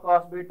alpha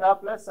cos beta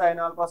plus sin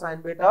alpha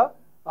sin beta,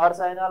 or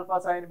sin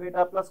alpha sin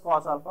beta plus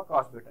cos alpha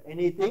cos beta.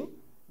 Anything,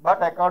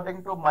 but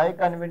according to my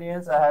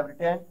convenience, I have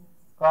written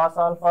cos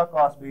alpha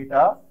cos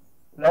beta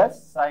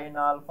plus sin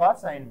alpha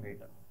sin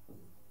beta.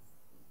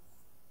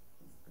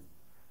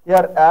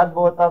 Here add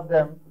both of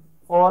them,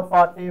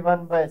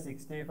 441 by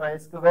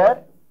 65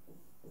 square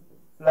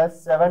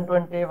plus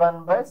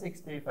 721 by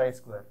 65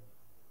 square.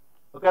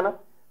 Okay, na?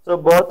 So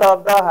both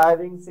of the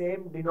having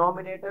same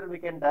denominator, we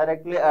can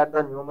directly add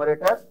the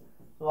numerators.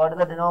 So what is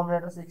the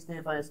denominator?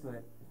 65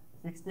 square.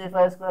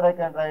 65 square I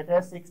can write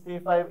as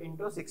 65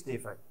 into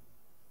 65.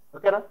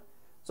 Okay, na?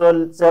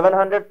 So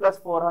 700 plus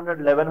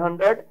 400,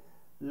 1100.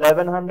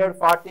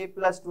 1140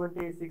 plus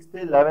 20, 60,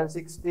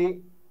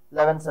 1160,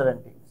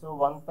 1170. So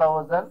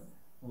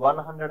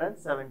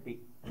 1170.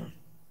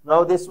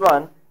 Now this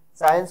one,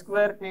 sin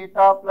square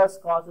theta plus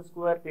cos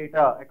square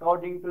theta,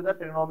 according to the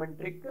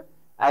trigonometric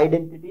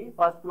identity,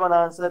 first one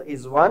answer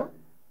is 1,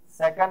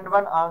 second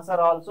one answer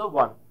also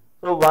 1.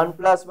 So 1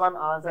 plus 1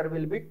 answer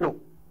will be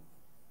 2.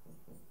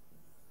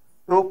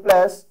 2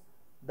 plus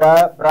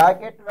the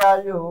bracket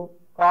value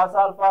cos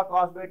alpha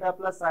cos beta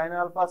plus sin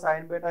alpha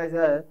sin beta is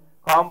a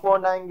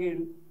compound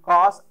angle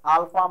cos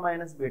alpha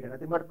minus beta.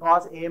 Nothing but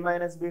cos A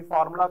minus B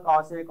formula,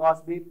 cos A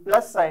cos B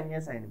plus sin A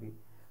sin B.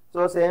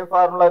 So same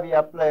formula we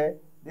apply.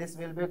 This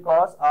will be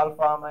cos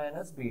alpha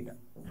minus beta.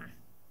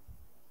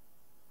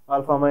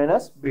 Alpha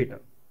minus beta.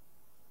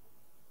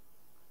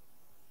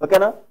 Okay,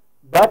 na?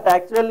 But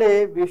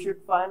actually we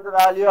should find the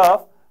value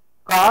of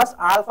cos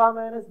alpha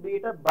minus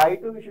beta by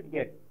 2 we should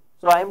get.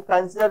 So I am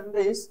considering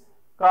this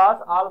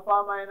cos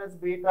alpha minus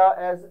beta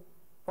as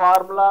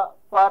formula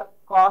for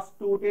cos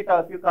 2 theta.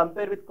 If you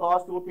compare with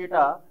cos 2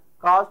 theta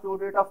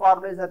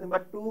formula is nothing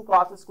but 2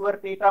 cos square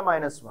theta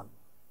minus 1.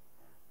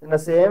 In the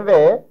same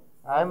way,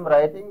 I am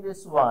writing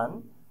this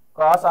one,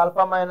 cos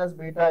alpha minus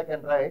beta, I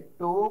can write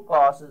 2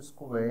 cos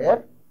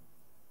square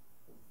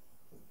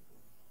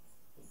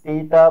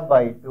theta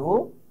by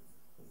 2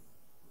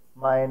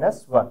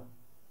 minus 1.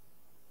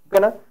 Okay,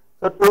 na?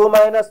 So 2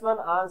 minus 1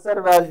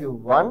 answer value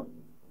 1.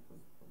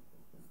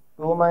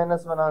 2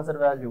 minus 1 answer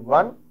value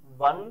 1.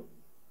 1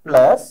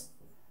 plus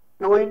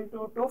 2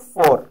 into 2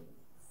 4.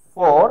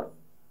 4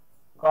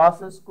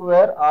 cos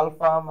square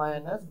alpha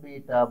minus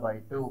beta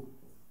by 2.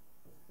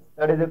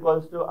 That is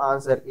equals to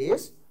answer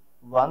is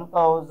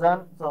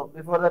 1000. So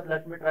before that,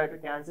 let me try to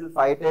cancel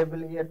 5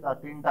 table here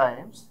 13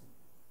 times.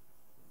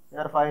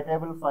 Here 5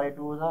 table, 5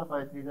 2s are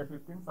 5 3s are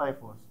 15, 5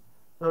 4s.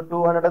 So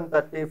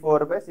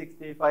 234 by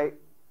 65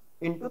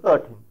 into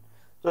 13.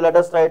 So let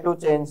us try to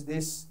change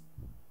this.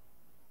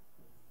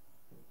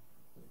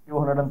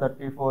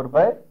 234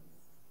 by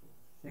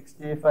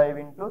 65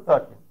 into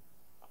 13.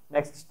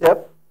 Next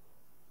step,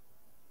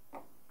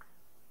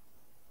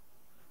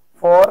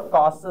 4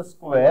 cos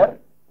square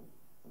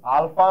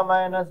alpha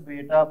minus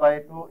beta by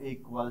 2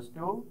 equals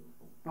to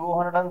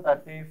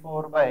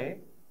 234 by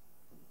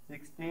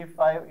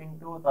 65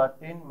 into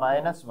 13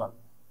 minus 1.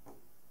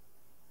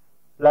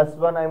 Plus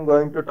 1 I am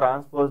going to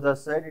transpose the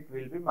side, it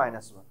will be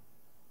minus 1.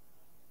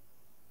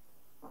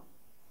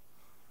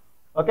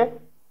 Okay.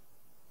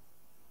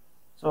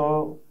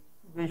 So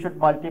we should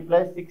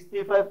multiply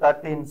 65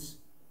 13s.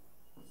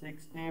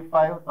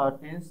 65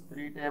 13s,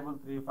 3 table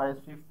 3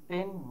 5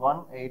 15,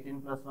 1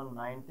 18 plus 1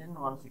 19,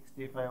 1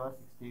 65 or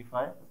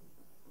 65,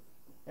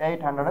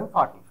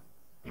 840.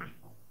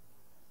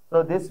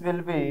 So this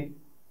will be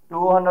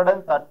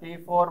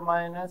 234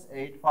 minus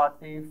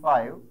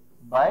 845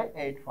 by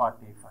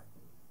 845.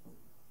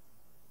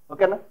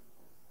 Okay, na?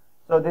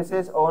 So this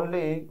is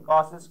only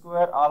cos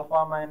square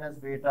alpha minus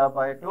beta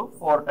by 2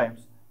 4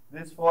 times.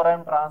 This 4 I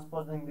am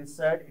transposing this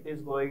side, it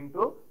is going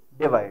to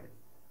divide.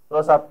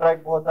 So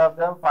subtract both of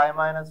them, 5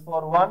 minus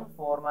 4 1,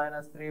 4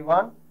 minus 3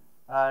 1,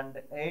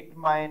 and 8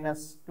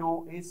 minus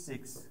 2 is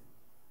 6.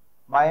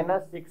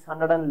 Minus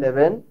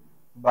 611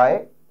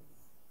 by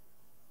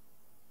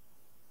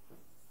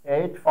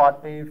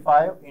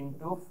 845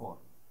 into 4.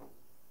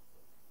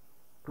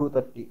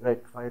 230,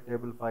 right, 5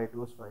 table, 5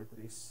 2s, 5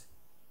 3s.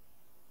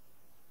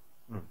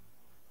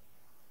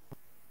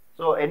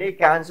 So any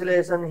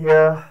cancellation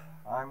here,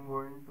 I am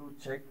going to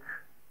check.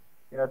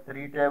 Here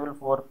 3 table,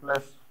 4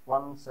 plus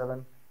 1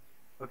 7.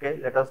 Okay,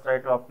 let us try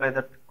to apply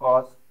that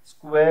cos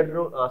square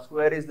root.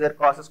 Square is there,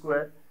 cos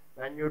square.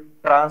 When you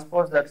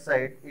transpose that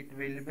side, it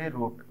will be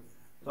root.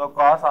 So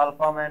cos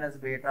alpha minus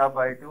beta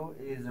by 2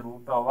 is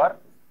root over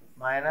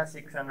minus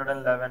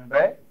 611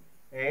 by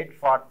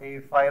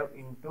 845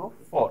 into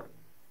 4.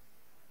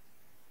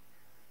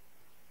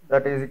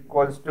 That is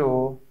equals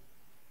to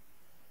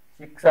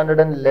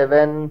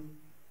 611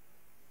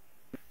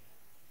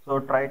 So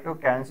try to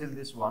cancel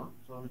this one.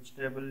 So which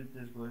table it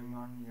is going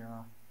on?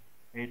 Yeah,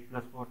 8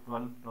 plus 4,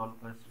 12,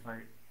 12 plus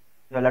 5.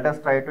 So let us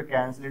try to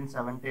cancel in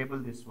 7 table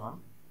this one.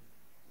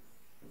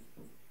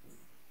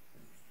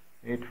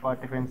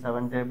 845 in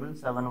 7 table,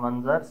 7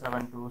 ones are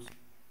 7 twos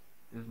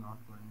is not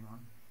going on.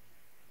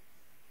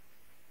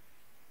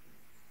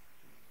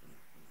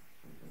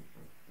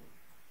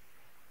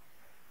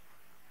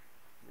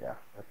 Yeah,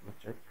 let me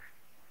check.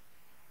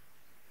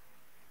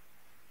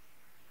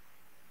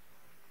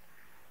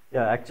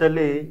 Yeah,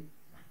 actually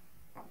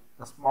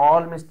the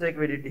small mistake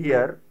we did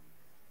here.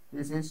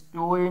 This is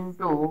 2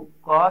 into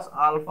cos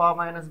alpha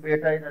minus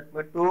beta, that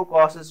means 2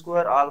 cos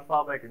square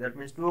alpha by 2. That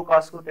means 2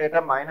 cos square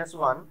theta minus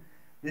 1.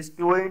 This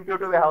 2 into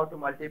 2 we have to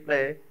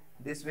multiply.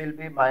 This will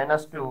be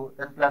minus 2.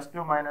 Then plus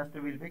 2 minus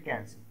 2 will be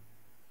cancelled.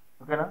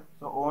 Okay, na?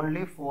 So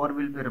only 4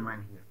 will be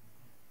remain here.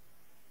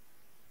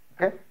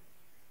 Okay.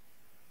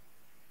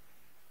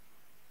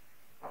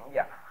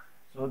 Yeah.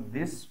 So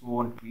this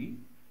won't be.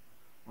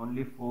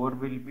 Only 4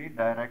 will be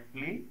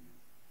directly.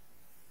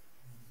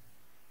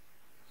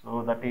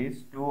 So that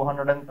is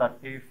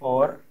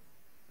 234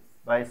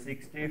 by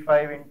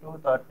 65 into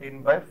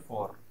 13 by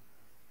 4.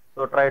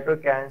 So try to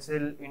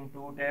cancel in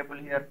 2 table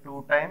here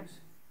 2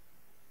 times,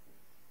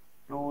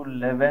 2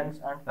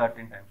 11s and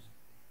 13 times.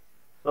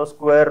 So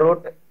square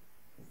root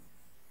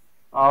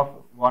of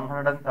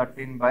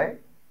 113 by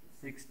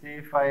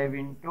 65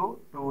 into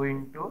 2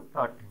 into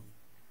 13.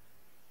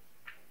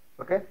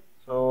 Okay.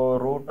 So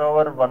root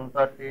over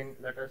 113.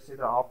 Let us see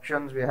the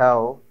options we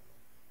have.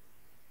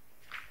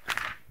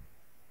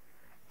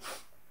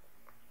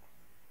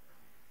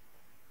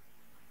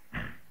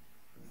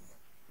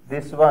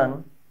 This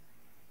one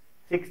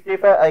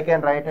 65 I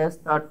can write as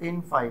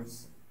 13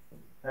 5s.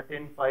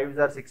 13 5s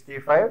are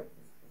 65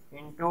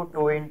 into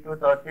 2 into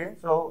 13.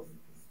 So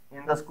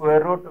in the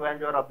square root, when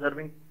you are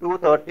observing 2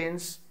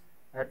 13s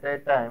at a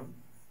time,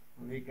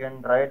 we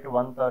can write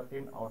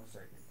 113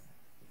 outside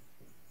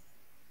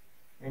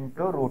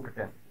into root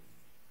 10.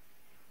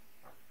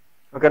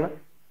 Okay, na?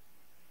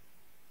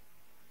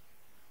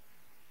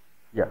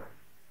 Yeah.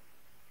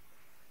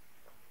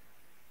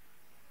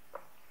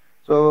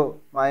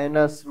 So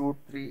minus root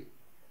 3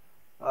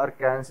 or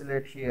cancel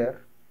it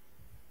here,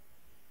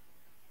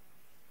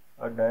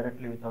 or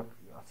directly without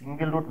a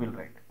single root will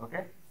write.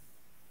 Okay,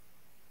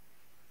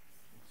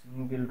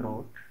 single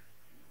root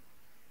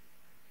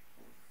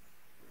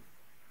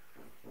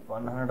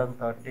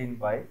 113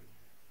 by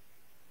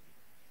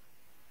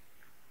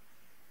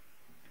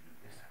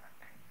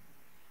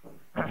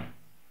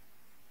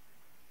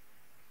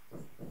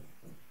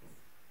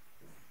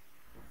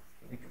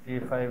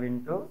 65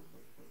 into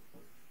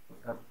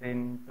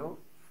 13 to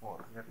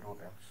 4, here 2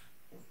 times.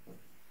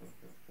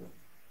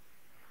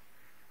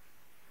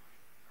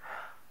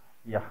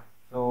 Yeah,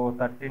 so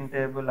 13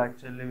 table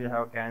actually we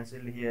have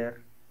cancelled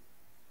here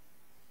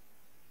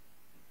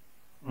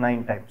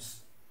 9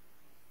 times.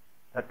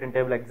 13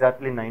 table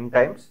exactly 9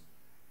 times.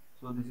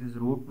 So this is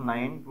root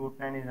 9. Root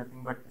 9 is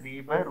nothing but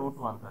 3 by root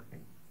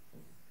 113.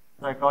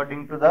 So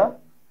according to the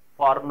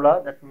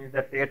formula, that means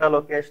the theta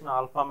location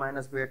alpha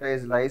minus beta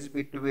is lies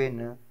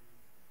between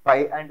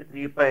pi and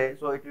 3 pi.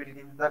 So it will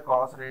give the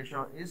cos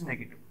ratio is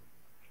negative.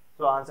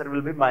 So answer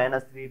will be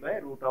minus 3 by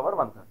root over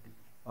 130.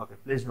 Okay,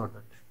 please note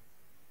that.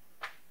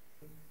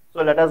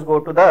 So let us go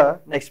to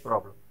the next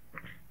problem.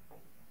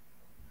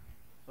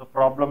 So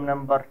problem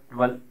number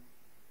 12.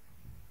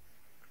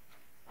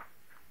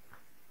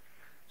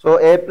 So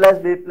a plus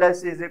b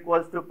plus c is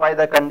equals to pi.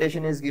 The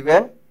condition is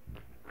given.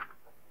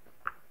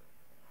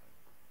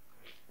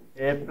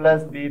 A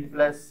plus b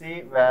plus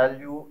c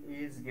value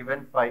is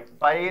given pi.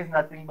 Pi is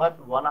nothing but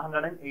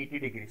 180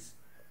 degrees.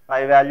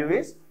 Pi value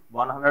is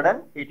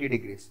 180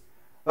 degrees.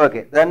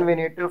 Okay, then we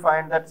need to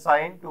find that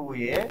sine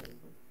 2a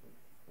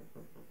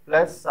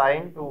plus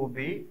sine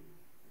 2b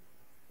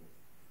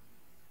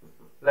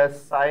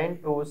plus sine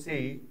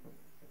 2c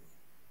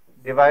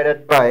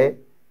divided by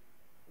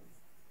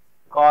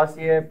cos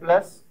a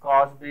plus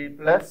cos b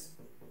plus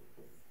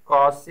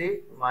cos c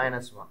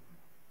minus 1.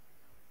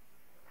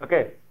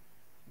 Okay,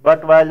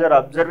 but while you are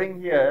observing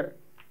here,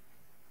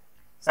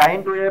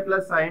 sine 2a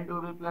plus sine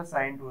 2b plus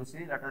sine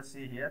 2c, let us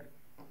see here.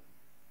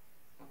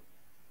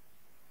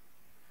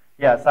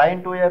 Yeah,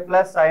 sine 2a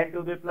plus sine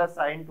 2b plus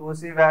sine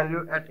 2c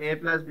value at a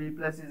plus b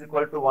plus is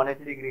equal to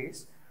 180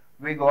 degrees.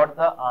 We got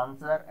the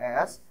answer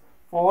as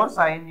 4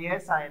 sine a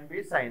sine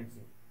b sine c.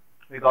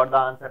 We got the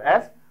answer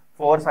as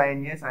 4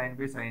 sine a sine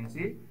b sine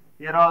c.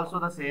 Here also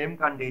the same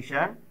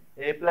condition.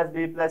 A plus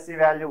b plus c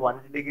value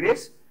 180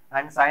 degrees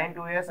and sine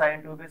 2a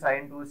sine 2b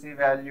sine 2c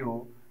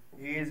value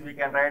is, we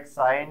can write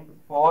sine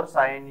 4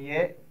 sine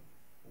a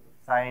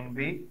sine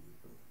b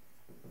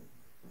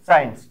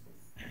sine c.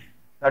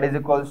 That is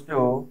equals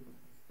to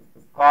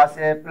cos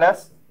a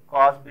plus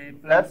cos b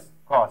plus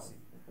cos c.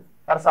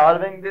 For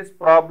solving this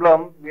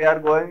problem, we are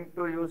going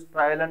to use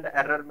trial and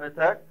error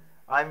method.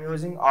 I am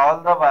using all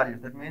the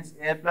values. That means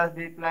a plus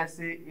b plus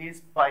c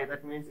is pi.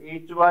 That means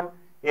each one,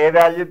 a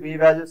value, b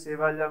value, c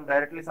value, I am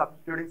directly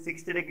substituting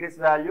 60 degrees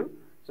value.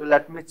 So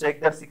let me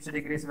check that 60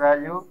 degrees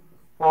value.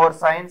 For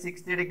sine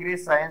 60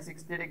 degrees, sine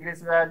 60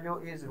 degrees value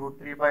is root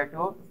 3 by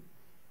 2.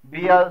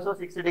 B also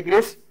 60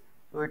 degrees,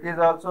 so it is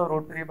also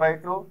root 3 by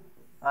 2,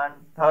 and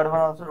third one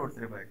also root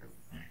 3 by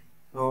 2.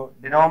 So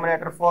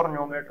denominator 4,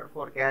 numerator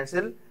 4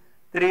 cancel.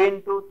 3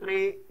 into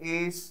 3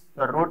 is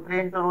root 3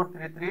 into root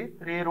 3,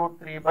 3 root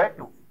 3 by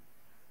 2.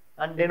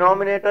 And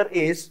denominator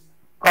is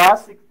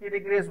cos 60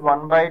 degrees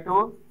 1 by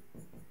 2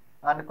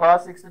 and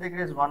cos 60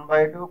 degrees 1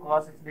 by 2,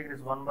 cos 60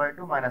 degrees 1 by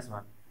 2 minus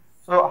 1.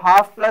 So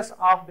half plus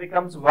half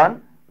becomes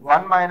 1,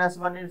 1 minus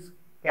 1 is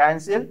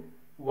cancelled.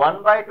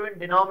 1 by 2 in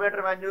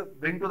denominator when you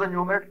bring to the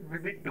numerator will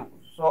be 2.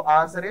 So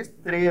answer is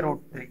 3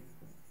 root 3.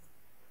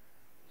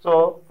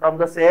 So from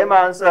the same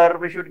answer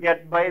we should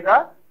get by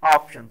the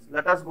options.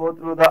 Let us go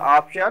through the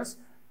options.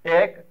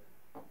 Take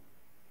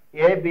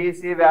A, B,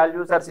 C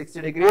values are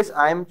 60 degrees.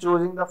 I am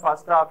choosing the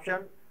first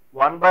option.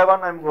 One by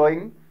one I am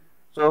going.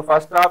 So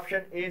first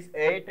option is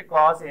 8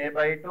 cos A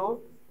by 2,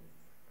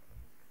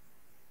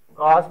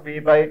 cos B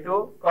by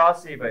 2,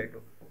 cos C by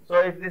 2. So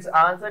if this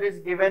answer is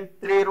given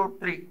 3 root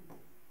 3,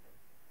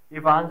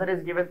 if answer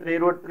is given 3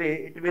 root 3,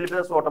 it will be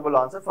the suitable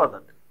answer for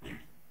that.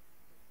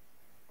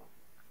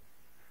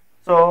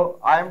 So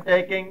I am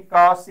taking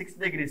cos 6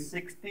 degrees.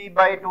 60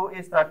 by 2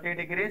 is 30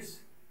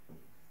 degrees.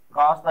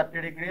 Cos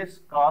 30 degrees,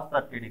 cos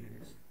 30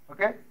 degrees.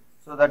 Okay.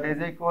 So that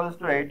is equals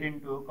to 8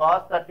 into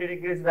cos 30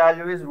 degrees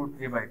value is root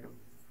 3 by 2.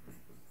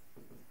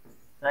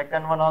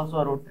 Second one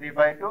also root 3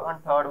 by 2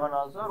 and third one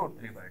also root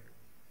 3 by 2.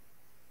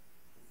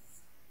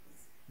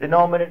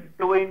 Denominator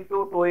 2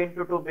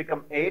 into 2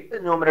 become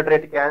 8. Numerator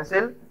 8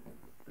 cancel.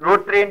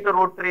 Root 3 into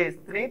root 3 is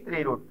 3.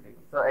 3 root 3.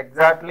 So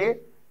exactly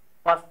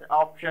first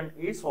option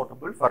is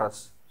suitable for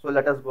us. So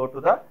let us go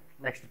to the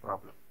next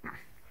problem.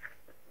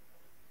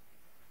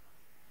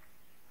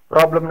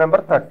 Problem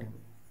number 13.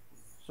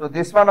 So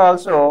this one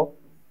also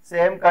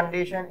same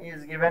condition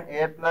is given.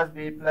 A plus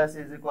B plus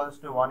is equals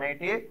to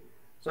 180.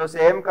 So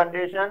same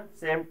condition,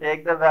 same,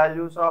 take the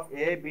values of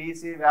A, B,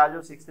 C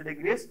value 60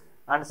 degrees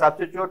and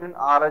substitute in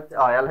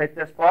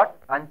LHS spot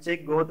and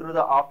check, go through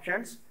the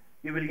options,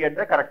 you will get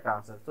the correct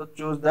answer. So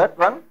choose that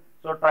one.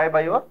 So try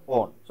by your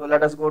own. So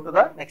let us go to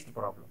the next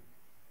problem.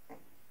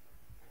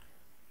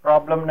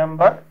 Problem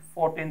number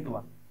 14th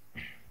one.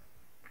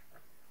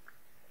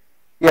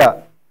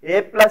 Yeah,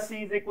 A plus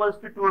C is equals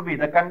to 2B.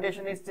 The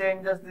condition is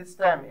changes this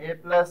time. A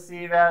plus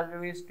C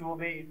value is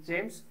 2B it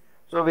seems.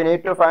 So we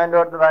need to find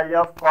out the value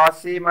of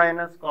cos C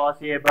minus cos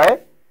A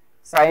by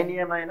sin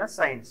A minus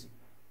sin C.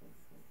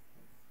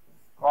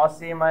 Cos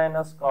C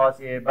minus cos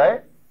A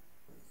by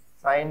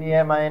sin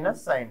A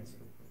minus sin C.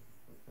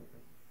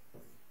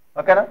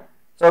 Okay, na?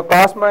 So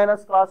cos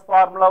minus cos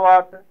formula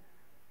what?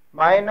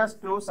 Minus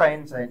 2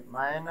 sin sin.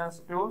 Minus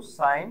 2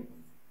 sin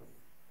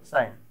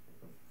sin.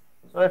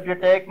 So if you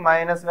take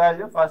minus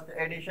value, first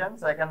addition,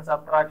 second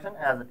subtraction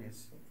as it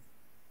is.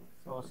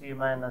 So C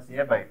minus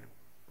A by 2.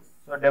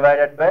 So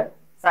divided by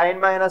sin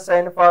minus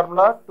sin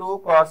formula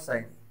 2 cos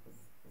sin.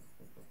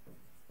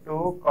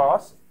 2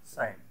 cos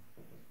sin.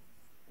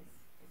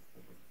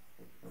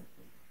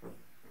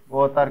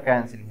 Both are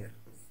cancelled here.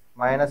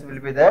 Minus will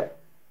be there.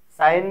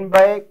 Sin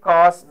by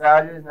cos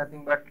value is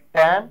nothing but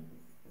tan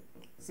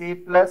C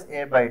plus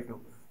A by 2.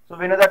 So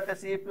we know that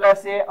C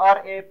plus A or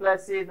A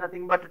plus C is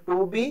nothing but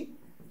 2B.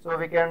 So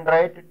we can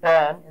write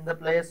tan in the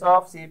place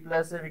of C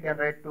plus A, we can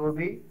write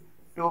 2B.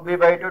 2B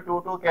by 2,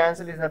 2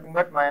 cancel is nothing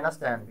but minus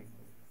tan B.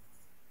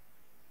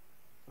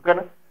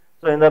 Okay.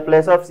 So in the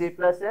place of C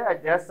plus A, I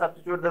just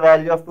substitute the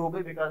value of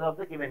 2B because of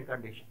the given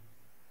condition.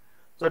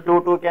 So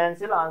 2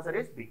 cancel, answer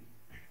is B.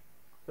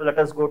 So let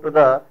us go to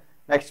the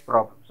next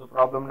problem. So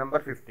problem number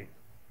 15.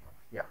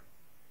 Yeah.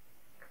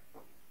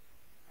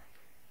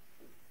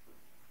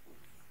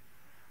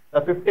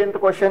 The 15th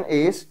question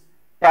is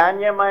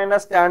tan A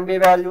minus tan B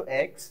value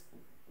x.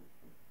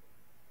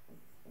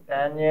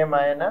 Tan A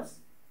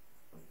minus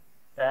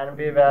tan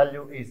B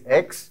value is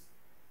x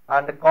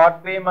and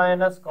cot B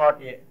minus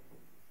cot A.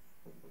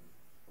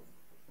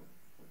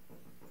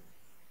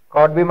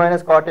 Cot B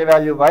minus cot A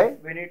value y.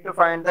 We need to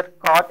find that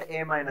cot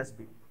A minus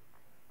B.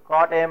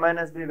 Cot A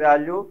minus B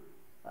value,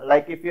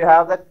 like if you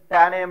have the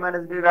tan A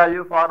minus B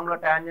value formula,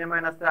 tan A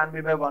minus tan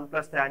B by 1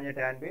 plus tan A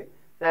tan B.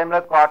 Same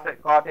like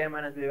cot A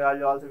minus B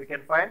value also we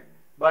can find.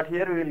 But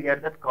here we will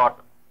get that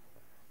cot.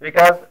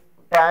 Because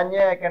tan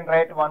A I can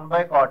write 1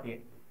 by cot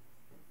A.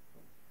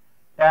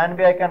 Tan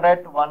B I can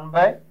write 1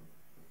 by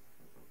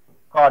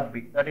cot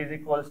B. That is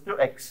equals to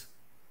x.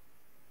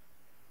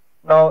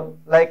 Now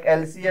like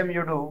LCM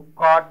you do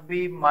cot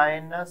B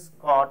minus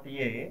cot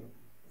A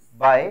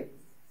by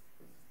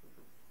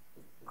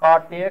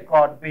cot A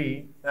cot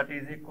B, that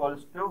is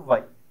equals to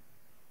y.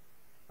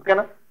 Okay,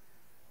 na?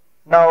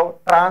 Now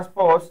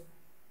transpose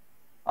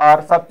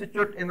or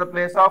substitute in the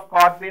place of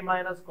cot B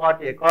minus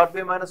cot A. Cot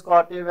B minus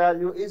cot A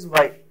value is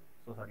y.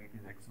 So sorry, it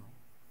is x now.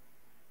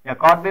 Yeah,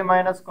 cot B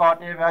minus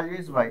cot A value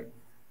is y.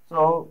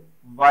 So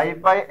y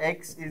by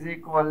x is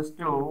equals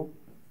to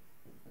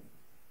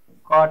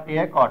cot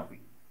A cot B.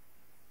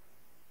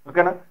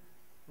 Okay, na?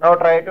 Now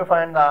try to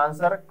find the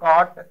answer.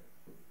 Cot,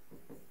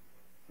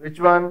 which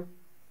one?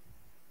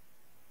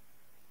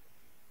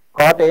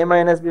 cot A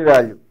minus B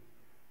value.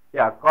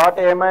 Yeah, cot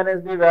A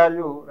minus B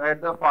value,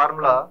 write the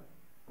formula.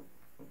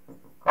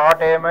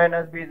 Cot A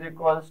minus B is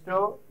equals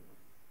to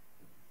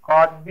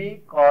cot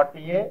B cot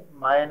A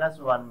minus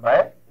 1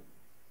 by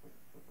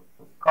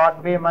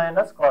cot B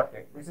minus cot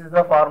A. This is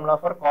the formula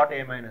for cot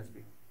A minus B.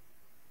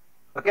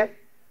 Okay.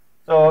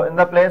 So, in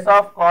the place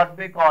of cot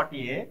B cot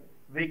A,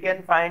 we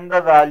can find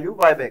the value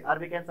y by, or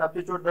we can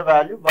substitute the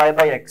value y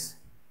by x.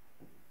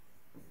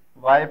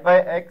 Y by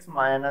x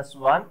minus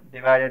 1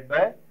 divided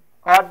by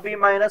cot B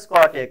minus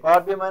cot A.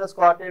 Cot B minus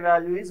cot A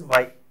value is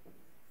y.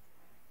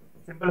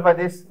 Simplify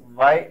this,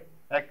 y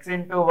x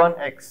into 1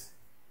 x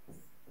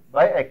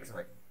by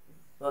xy.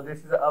 So, this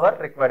is our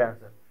required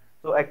answer.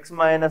 So, x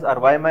minus or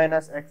y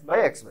minus x by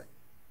xy.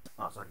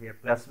 Oh, sorry, here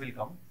plus will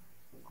come.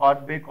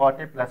 Cot B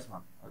cot A plus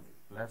 1. Okay,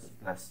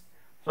 plus.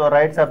 So,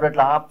 write separately.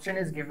 Option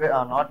is given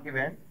not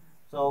given.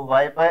 So,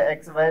 y by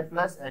xy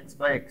plus x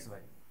by xy.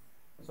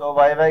 So,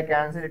 y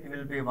cancel, it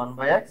will be 1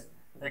 by x.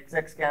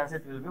 X cancel,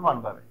 it will be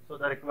 1 by y. So,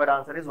 the required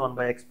answer is 1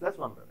 by x plus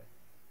 1 by y.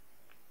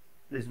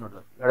 Please note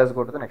that. Let us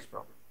go to the next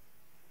problem.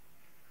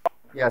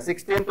 Yeah,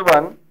 16th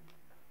one.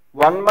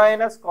 1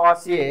 minus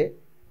cos A.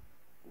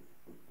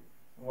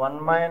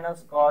 1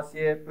 minus cos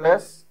A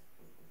plus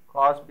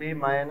cos B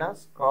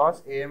minus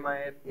cos A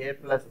minus A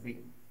plus B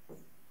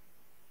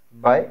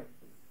by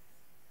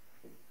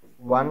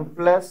 1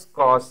 plus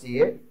cos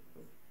A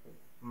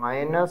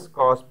minus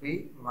cos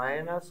B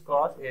minus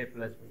cos A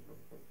plus B.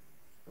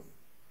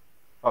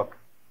 Okay.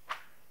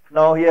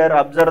 Now here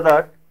observe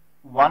that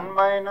 1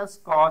 minus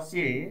cos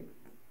A,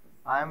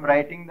 I am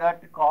writing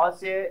that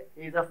cos A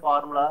is a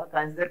formula.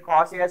 Consider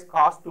cos A as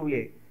cos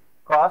 2A.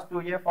 Cos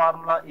 2A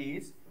formula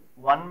is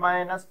 1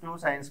 minus 2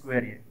 sin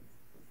square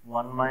A.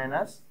 1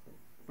 minus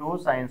 2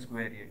 sin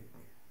square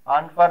A.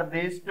 And for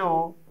these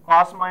two,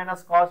 cos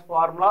minus cos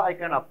formula I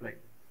can apply.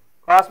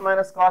 Cos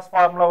minus cos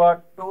formula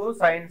what? 2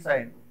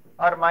 sin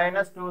or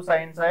minus 2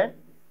 sin.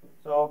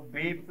 So,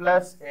 B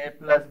plus A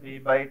plus B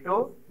by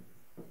 2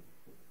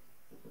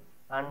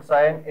 and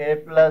sin A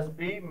plus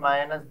B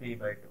minus B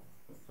by 2.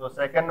 So,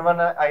 second one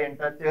I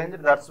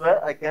interchange, that's why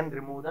I can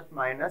remove that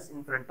minus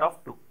in front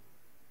of 2.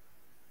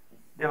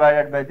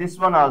 Divided by this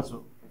one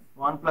also.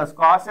 1 plus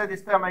cos A,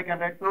 this time I can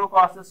write 2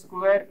 cos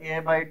square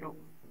A by 2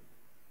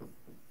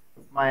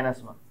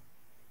 minus 1.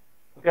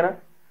 Okay, na?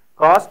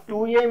 Cos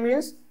 2A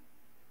means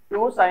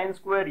 2 sin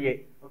square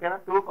A. Okay, na?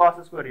 2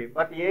 cos square A.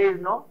 But A is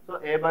no, so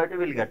A by 2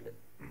 will get it.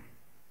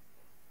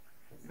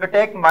 If you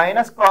take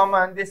minus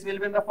common, this will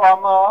be in the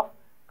form of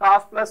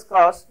cos plus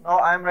cos. Now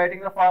I am writing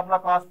the formula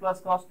cos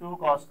plus cos, 2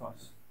 cos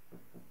cos.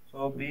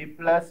 So B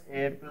plus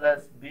A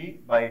plus B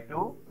by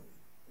 2.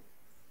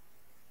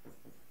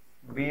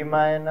 B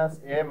minus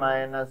A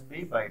minus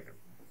B by 2.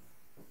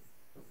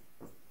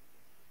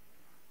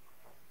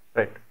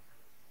 Right.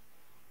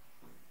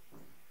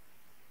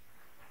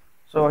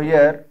 So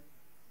here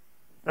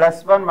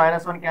plus 1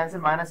 minus 1 cancel,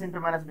 minus into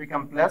minus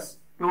become plus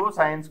 2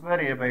 sin square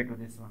A by 2,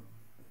 this one.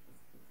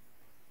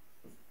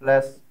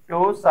 Plus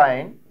 2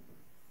 sin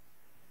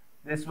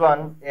this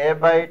one A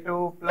by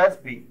 2 plus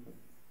B.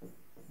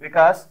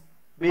 Because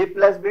B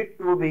plus B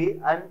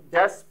 2B, I am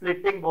just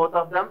splitting both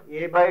of them,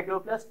 A by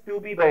 2 plus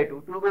 2B by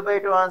 2. 2B by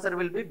 2 answer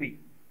will be B.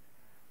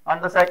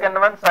 And the second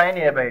one sin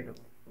A by 2.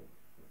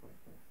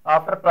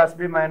 After plus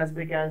B minus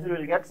B cancel, we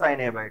will get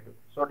sin A by 2.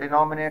 So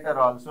denominator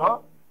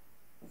also,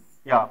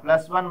 yeah,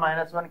 plus 1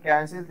 minus 1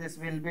 cancel, this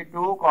will be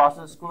 2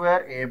 cos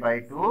square A by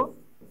 2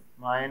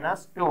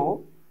 minus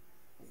 2.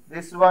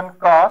 This one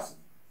cos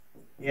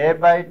A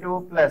by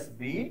 2 plus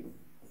B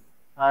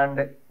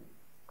and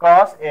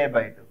cos A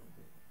by 2.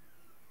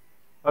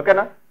 Okay,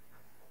 na?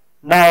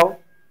 Now,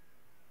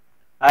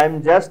 I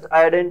am just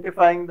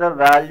identifying the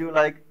value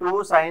like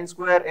 2 sin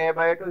square A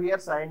by 2, here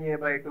sin A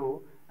by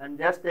 2, and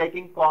just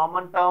taking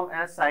common term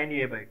as sin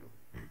A by 2.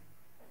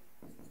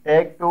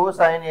 Take 2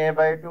 sin A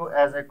by 2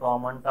 as a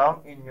common term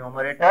in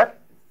numerator.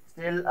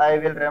 Still, I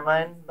will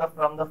remain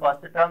from the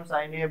first term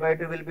sin A by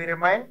 2 will be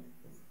remain,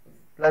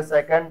 plus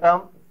second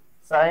term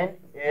sin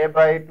A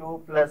by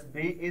 2 plus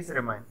B is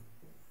remain.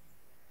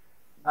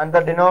 And the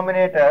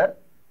denominator,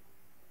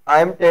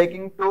 I am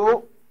taking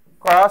 2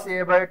 cos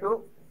A by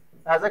 2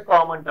 as a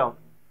common term.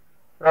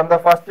 From the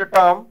first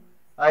term,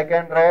 I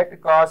can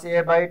write cos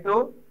A by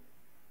 2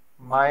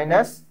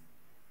 minus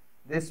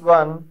this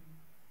one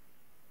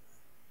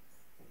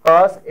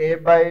cos A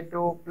by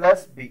 2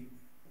 plus B.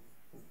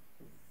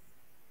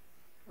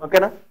 Okay,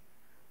 na?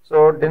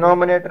 So,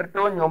 denominator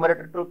 2,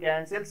 numerator 2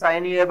 cancel,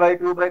 sin A by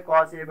 2 by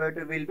cos A by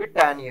 2 will be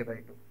tan A by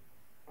 2.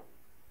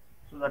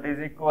 So, that is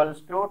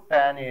equals to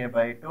tan A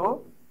by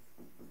 2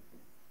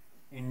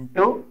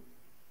 into,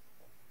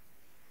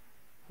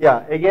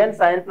 yeah, again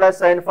sin plus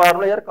sin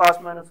formula, here cos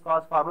minus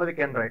cos formula we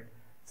can write.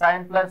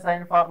 Sin plus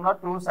sin formula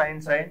 2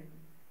 sin,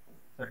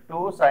 so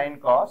 2 sin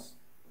cos,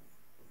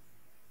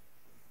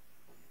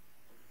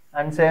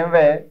 and same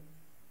way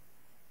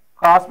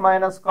cos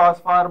minus cos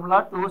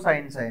formula 2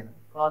 sin,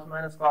 cos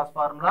minus cos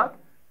formula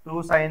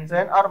 2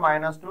 sin or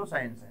minus 2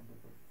 sin.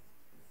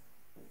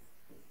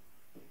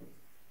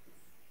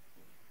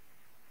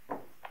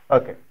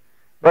 Okay.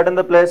 But in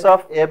the place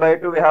of a by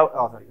 2 we have,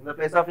 in the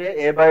place of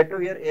a by 2,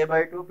 here a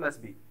by 2 plus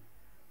b.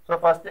 So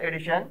first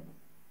addition,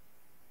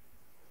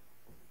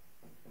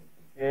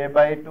 a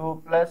by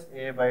 2 plus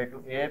a by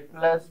 2, a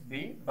plus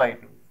b by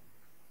 2.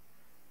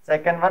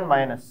 Second one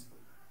minus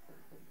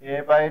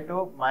a by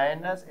 2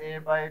 minus a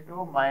by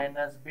 2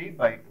 minus b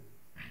by 2.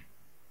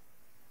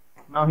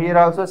 Now here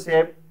also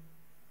same.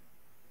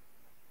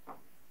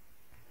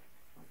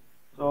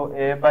 So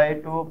a by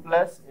 2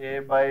 plus a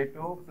by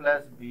 2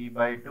 plus b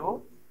by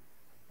 2,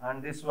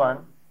 and this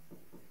one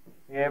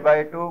a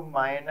by 2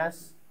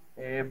 minus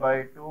a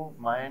by 2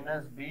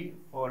 minus b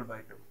whole by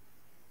 2.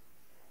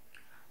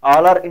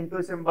 All are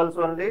into symbols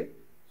only.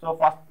 So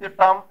first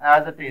term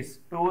as it is,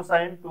 2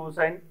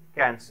 sin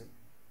cancel.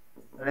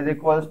 That is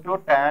equals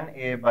to tan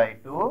a by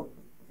 2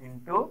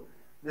 into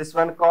this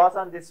one cos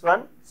and this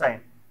one sin.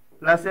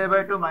 Plus a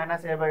by 2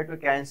 minus a by 2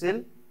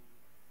 cancel.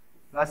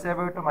 Plus a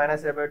by 2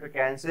 minus a by 2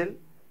 cancel.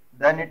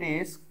 Then it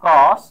is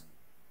cos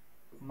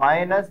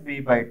minus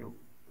b by 2.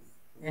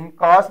 In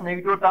cos,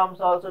 negative terms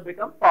also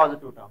become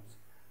positive terms.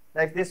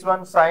 Like this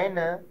one sin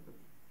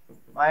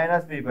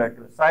minus b by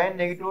 2. Sin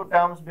negative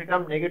terms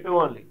become negative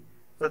only.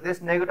 So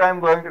this negative I am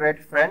going to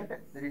write front.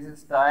 This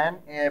is tan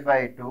a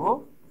by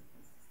 2.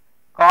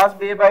 Cos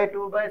b by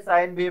 2 by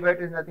sin b by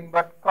 2 is nothing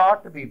but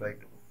cot b by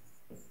 2.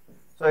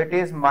 So it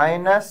is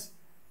minus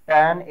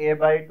tan a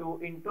by 2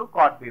 into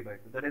cot b by 2.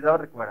 That is our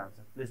required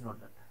answer. Please note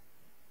that.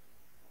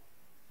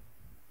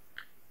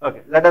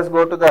 Okay, let us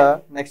go to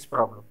the next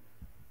problem.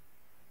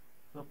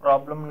 So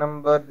problem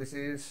number, this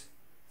is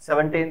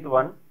 17th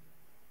one.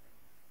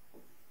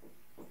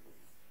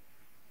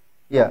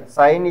 Yeah,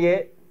 sin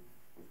a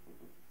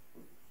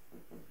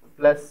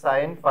plus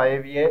sin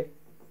 5a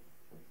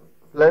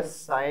plus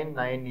sin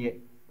 9a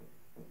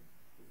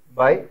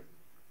by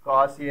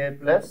cos a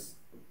plus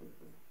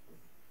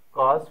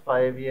cos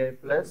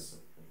 5a plus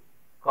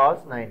cos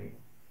 9a.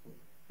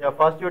 Yeah,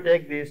 first you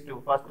take these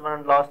two, first one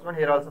and last one,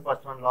 here also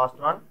first one, last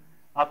one.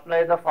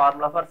 Apply the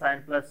formula for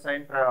sin plus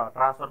sin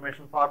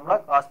transformation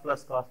formula, cos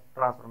plus cos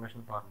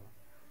transformation formula.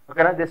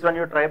 Okay, na? This one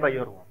you try by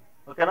your own.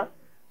 Okay, na?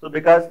 So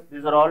because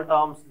these are all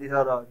terms, these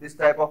are this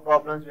type of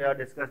problems we have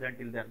discussed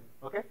until then.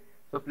 Okay,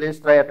 so please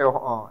try at your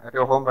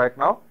home right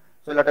now.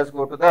 So let us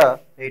go to the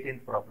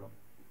 18th problem.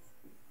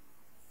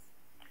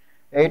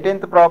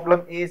 18th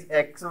problem is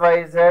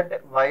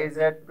xyz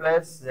yz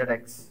plus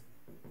zx.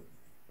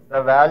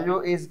 The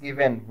value is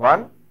given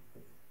 1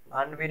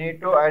 and we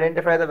need to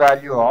identify the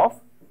value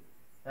of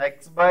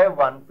x by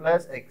 1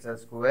 plus x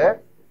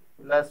square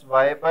plus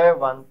y by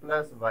 1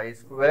 plus y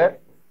square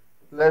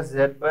plus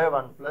z by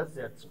 1 plus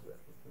z square.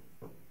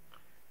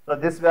 So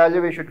this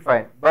value we should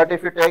find, but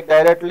if you take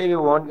directly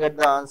you won't get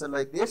the answer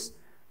like this.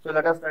 So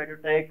let us try to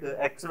take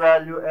x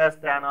value as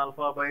tan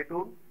alpha by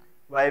 2,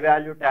 y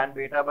value tan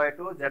beta by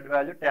 2, z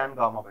value tan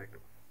gamma by 2.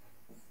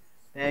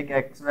 Take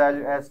x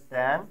value as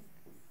tan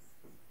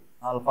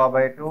alpha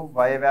by 2,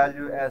 y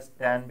value as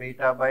tan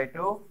beta by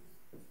 2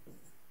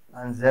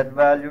 and z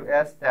value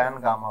as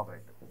tan gamma by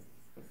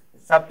 2.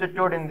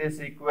 Substitute in this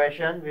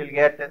equation, we will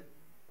get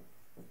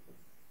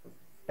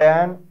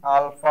tan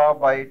alpha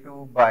by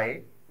 2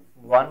 by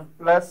 1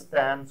 plus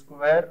tan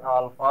square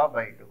alpha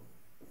by 2,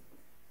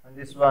 and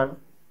this one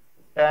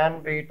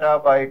tan beta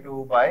by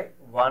 2 by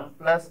 1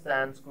 plus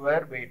tan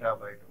square beta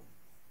by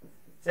 2.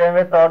 Same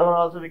way third one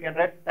also we can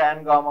write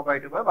tan gamma by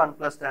 2 by 1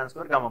 plus tan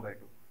square gamma by 2.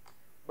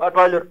 But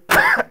while you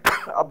are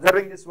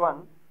observing this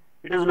one,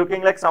 it is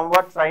looking like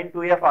somewhat sin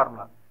 2a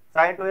formula.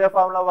 Sin 2a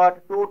formula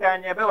what? 2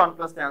 tan a by 1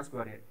 plus tan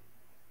square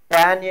a.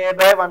 Tan a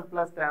by 1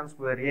 plus tan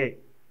square a.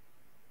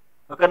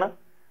 Okay, na?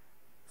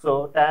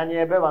 So tan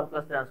a by 1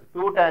 plus tan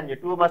square. 2 tan a.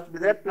 2 must be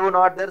there, 2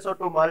 not there. So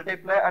 2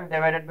 multiply and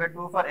divided by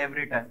 2 for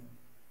every time.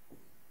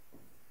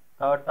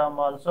 Third term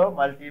also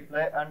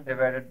multiply and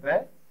divided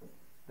by,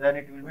 then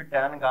it will be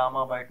tan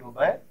gamma by 2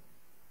 by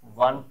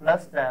 1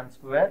 plus tan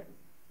square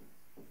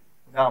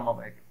gamma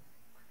by 2.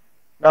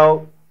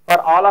 Now for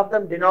all of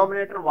them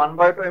denominator 1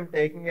 by 2 I am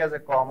taking as a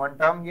common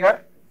term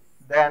here.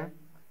 Then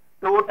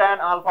 2 tan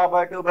alpha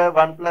by 2 by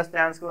 1 plus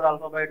tan square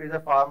alpha by 2 is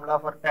a formula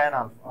for tan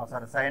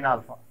alpha, sin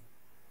alpha.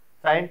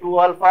 Sin 2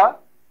 alpha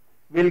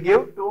will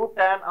give 2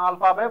 tan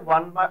alpha by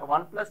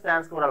 1 plus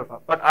tan square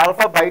alpha. But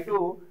alpha by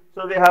 2,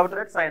 so we have to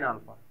write sin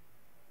alpha.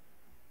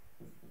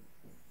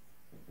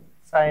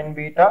 Sin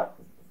beta,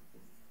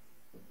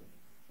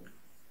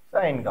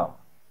 sin gamma.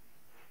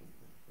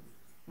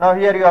 Now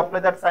here you apply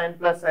that sin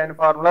plus sin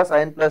formula,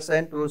 sin plus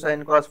sin, 2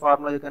 sin cos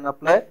formula you can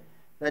apply.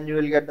 Then you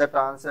will get that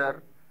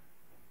answer,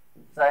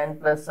 sin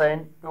plus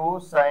sin, 2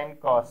 sin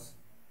cos,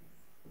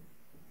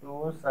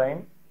 2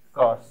 sin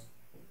cos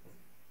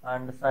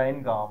and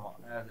sin gamma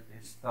as it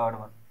is, third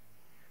one.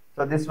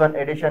 So this one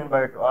addition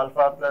by 2,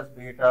 alpha plus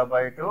beta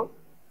by 2,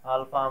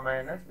 alpha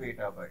minus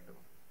beta by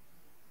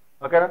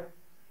 2. Okay,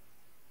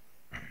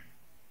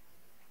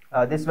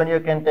 this one you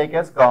can take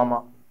as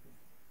gamma.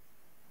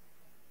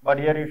 But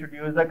here you should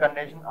use the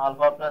condition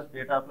alpha plus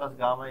beta plus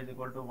gamma is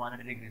equal to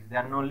 180 degrees.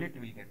 Then only it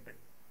will get it.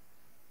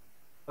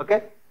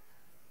 Okay.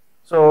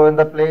 So in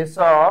the place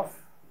of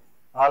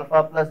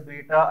alpha plus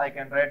beta, I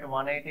can write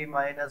 180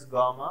 minus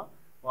gamma,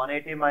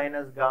 180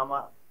 minus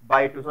gamma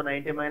by 2, so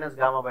 90 minus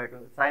gamma by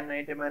 2, sin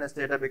 90 minus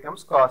theta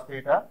becomes cos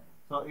theta,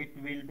 so it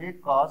will be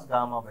cos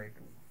gamma by 2.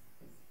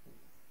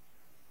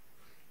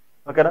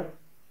 Okay, na?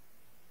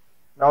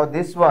 Now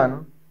this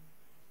one,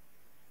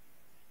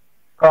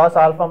 cos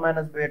alpha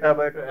minus beta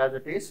by 2 as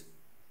it is,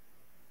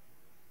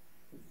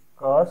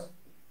 cos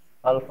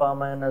alpha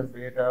minus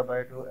beta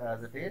by 2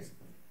 as it is.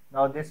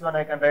 Now this one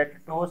I can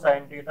write 2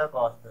 sin theta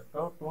cos theta.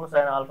 So 2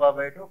 sin alpha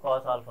by 2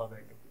 cos alpha by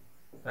 2.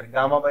 Sorry,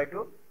 gamma by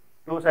 2.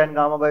 2 sin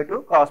gamma by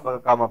 2 cos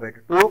gamma by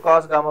 2. 2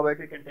 cos gamma by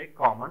 2 you can take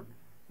common.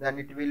 Then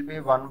it will be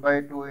 1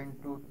 by 2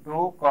 into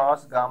 2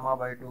 cos gamma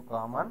by 2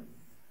 common.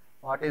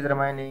 What is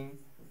remaining?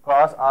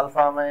 Cos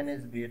alpha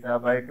minus beta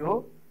by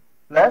 2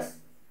 plus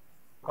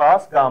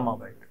cos gamma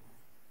by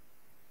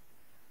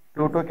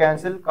 2. 2 to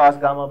cancel, cos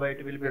gamma by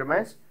 2 will be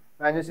remains.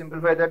 When you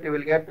simplify that, you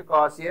will get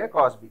cos A,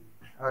 cos B,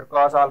 or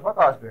cos alpha,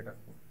 cos beta.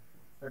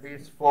 That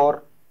is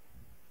 4.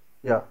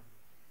 Yeah.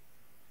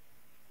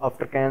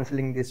 After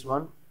cancelling this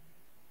one,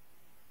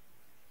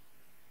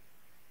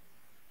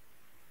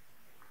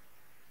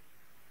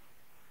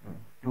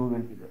 two will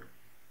be there.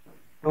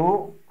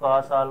 2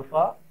 cos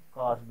alpha,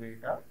 cos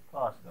beta,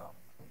 cos gamma.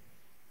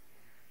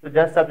 So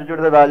just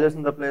substitute the values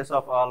in the place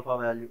of alpha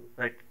value,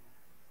 right?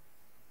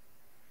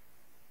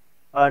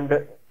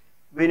 And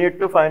we need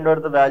to find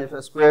out the values.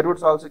 The square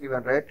roots also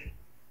given, right?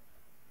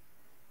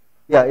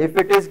 Yeah, if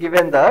it is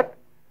given that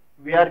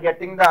we are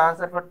getting the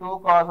answer for 2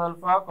 cos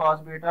alpha,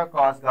 cos beta,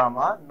 cos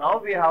gamma.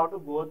 Now we have to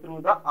go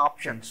through the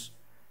options.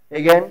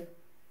 Again,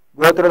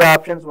 go through the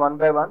options one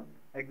by one.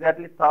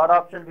 Exactly third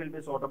option will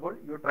be suitable.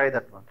 You try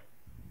that one.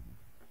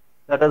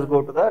 Let us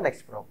go to the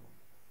next problem.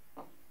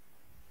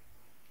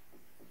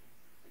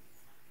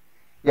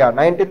 Yeah,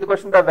 19th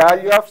question. The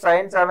value of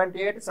sin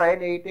 78,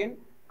 sin 18,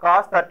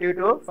 cos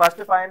 32. First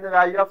find the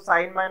value of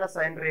sin minus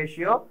sin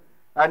ratio,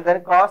 and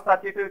then cos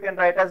 32 you can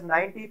write as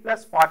 90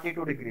 plus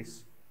 42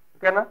 degrees.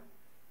 Okay, na?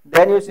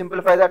 Then you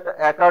simplify that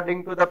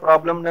according to the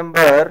problem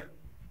number,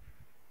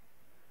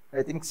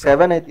 I think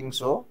 7, I think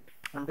so.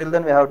 Until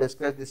then we have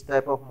discussed this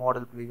type of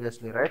model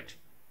previously, right?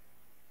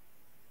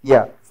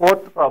 Yeah,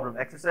 fourth problem,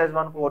 exercise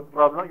 1, fourth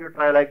problem. You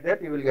try like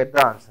that, you will get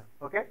the answer.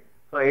 Okay,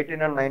 so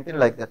 18 and 19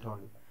 like that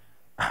only.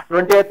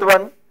 20th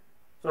one.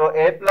 So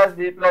a plus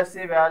b plus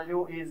c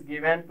value is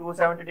given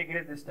 270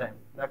 degrees this time.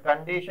 The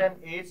condition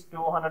is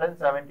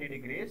 270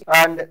 degrees.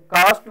 And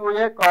cos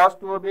 2a, cos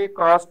 2b,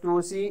 cos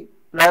 2c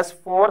plus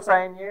 4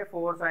 sin a,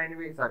 4 sin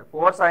b, sorry,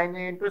 4 sin a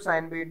into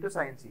sin b into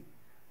sin c.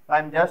 I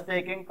am just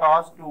taking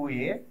cos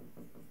 2a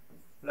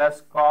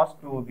plus cos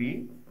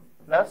 2b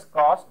plus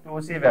cos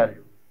 2c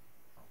value.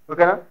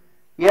 Okay, na?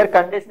 Here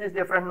condition is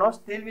different, no?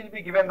 Still will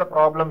be given the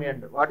problem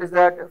end. What is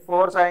that?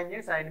 4 sin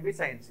a, sin b,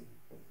 sin c.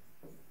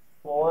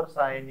 4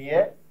 sin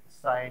a,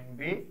 sin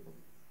b,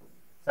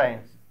 sin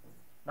c.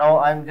 Now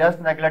I am just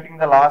neglecting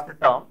the last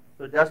term.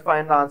 So just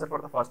find the answer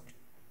for the first.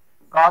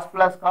 Cos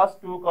plus cos,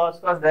 2 cos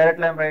cos,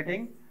 directly I am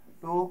writing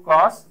 2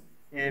 cos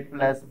a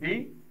plus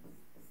b,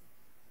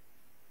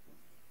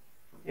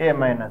 a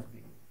minus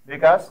b.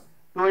 Because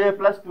 2a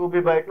plus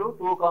 2b by 2,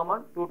 2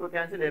 common, 2 to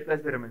cancel, a plus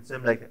b remains,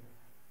 same like that.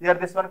 Here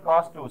this one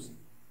cos 2c.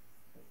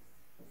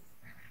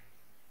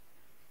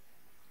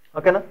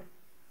 Okay, na?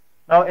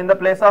 Now in the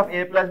place of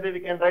a plus b we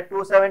can write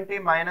 270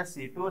 minus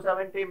c.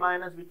 270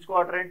 minus which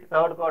quadrant?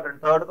 Third quadrant.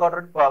 Third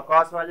quadrant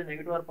cos value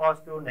negative or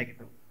positive?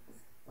 Negative.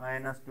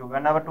 Minus 2.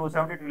 Whenever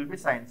 270 it will be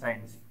sin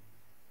c.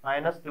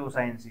 Minus 2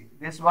 sin c.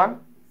 This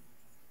one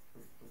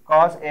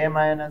cos a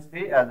minus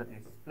b as it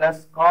is.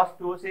 Plus cos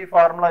 2c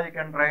formula you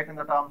can write in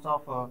the terms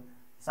of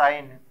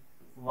sin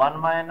 1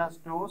 minus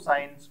 2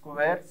 sin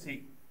square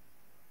c.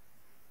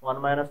 1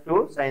 minus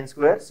 2 sin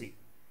square c.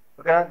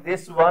 Okay,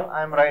 this one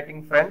I am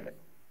writing front.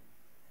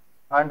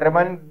 And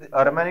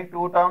remaining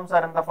two terms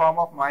are in the form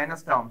of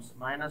minus terms,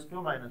 minus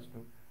 2, minus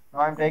 2. Now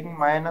I am taking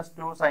minus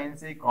 2 sin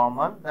c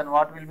common, then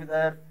what will be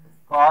there?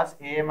 Cos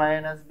a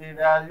minus b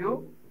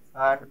value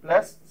and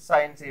plus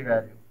sin c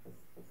value.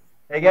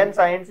 Again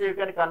sin c you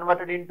can convert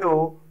it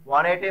into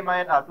 180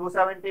 minus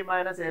 270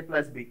 minus a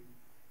plus b.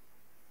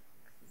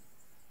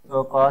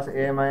 So cos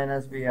a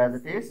minus b as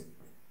it is,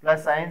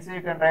 plus sin c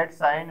you can write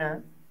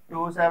sin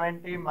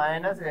 270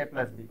 minus a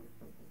plus b.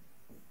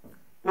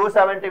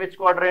 270 which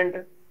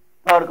quadrant?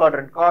 Third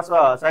quadrant. Cos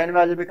sin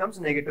value becomes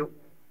negative.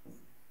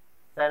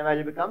 Sin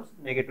value becomes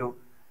negative.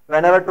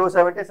 Whenever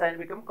 270 sin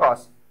become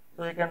cos.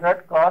 So you can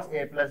write cos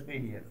a plus b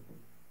here.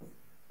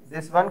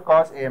 This one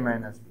cos a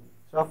minus b.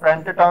 So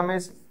front term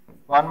is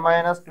 1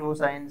 minus 2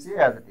 sin c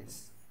as it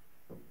is.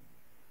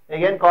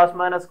 Again cos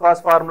minus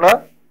cos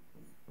formula,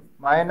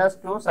 minus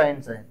 2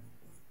 sin sin.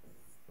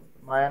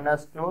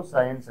 Minus 2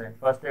 sin sin.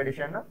 First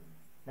addition,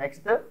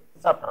 next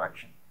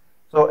subtraction.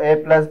 So a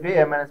plus b,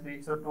 a minus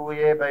b. So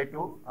 2a by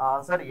 2,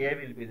 answer a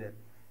will be there.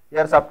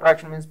 Here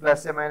subtraction means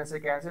plus a minus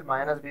a cancel,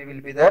 minus b will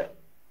be there.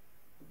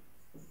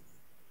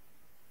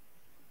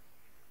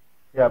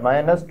 Yeah,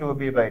 minus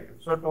 2b by 2.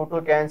 So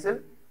 2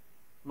 cancel.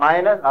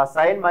 Minus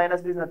sin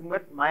minus b is nothing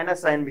but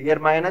minus sin b. Here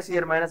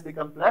minus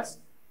become plus.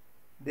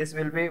 this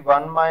will be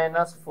 1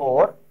 minus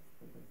 4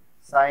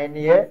 sin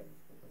A,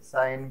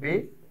 sin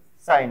B,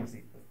 sin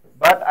C.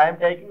 But I am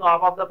taking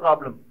off of the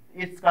problem.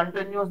 It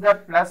continues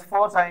that plus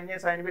 4 sin A,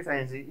 sin B,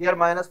 sin C. Here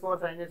minus 4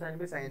 sin A, sin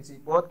B, sin C.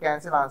 Both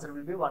cancel, answer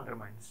will be 1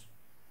 remains.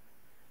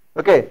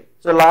 Okay,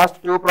 so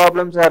last 2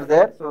 problems are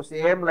there. So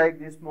same like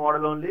this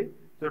model only.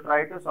 So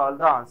try to solve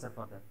the answer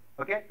for that.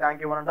 Okay,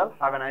 thank you one and all.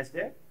 Have a nice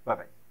day. Bye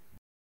bye.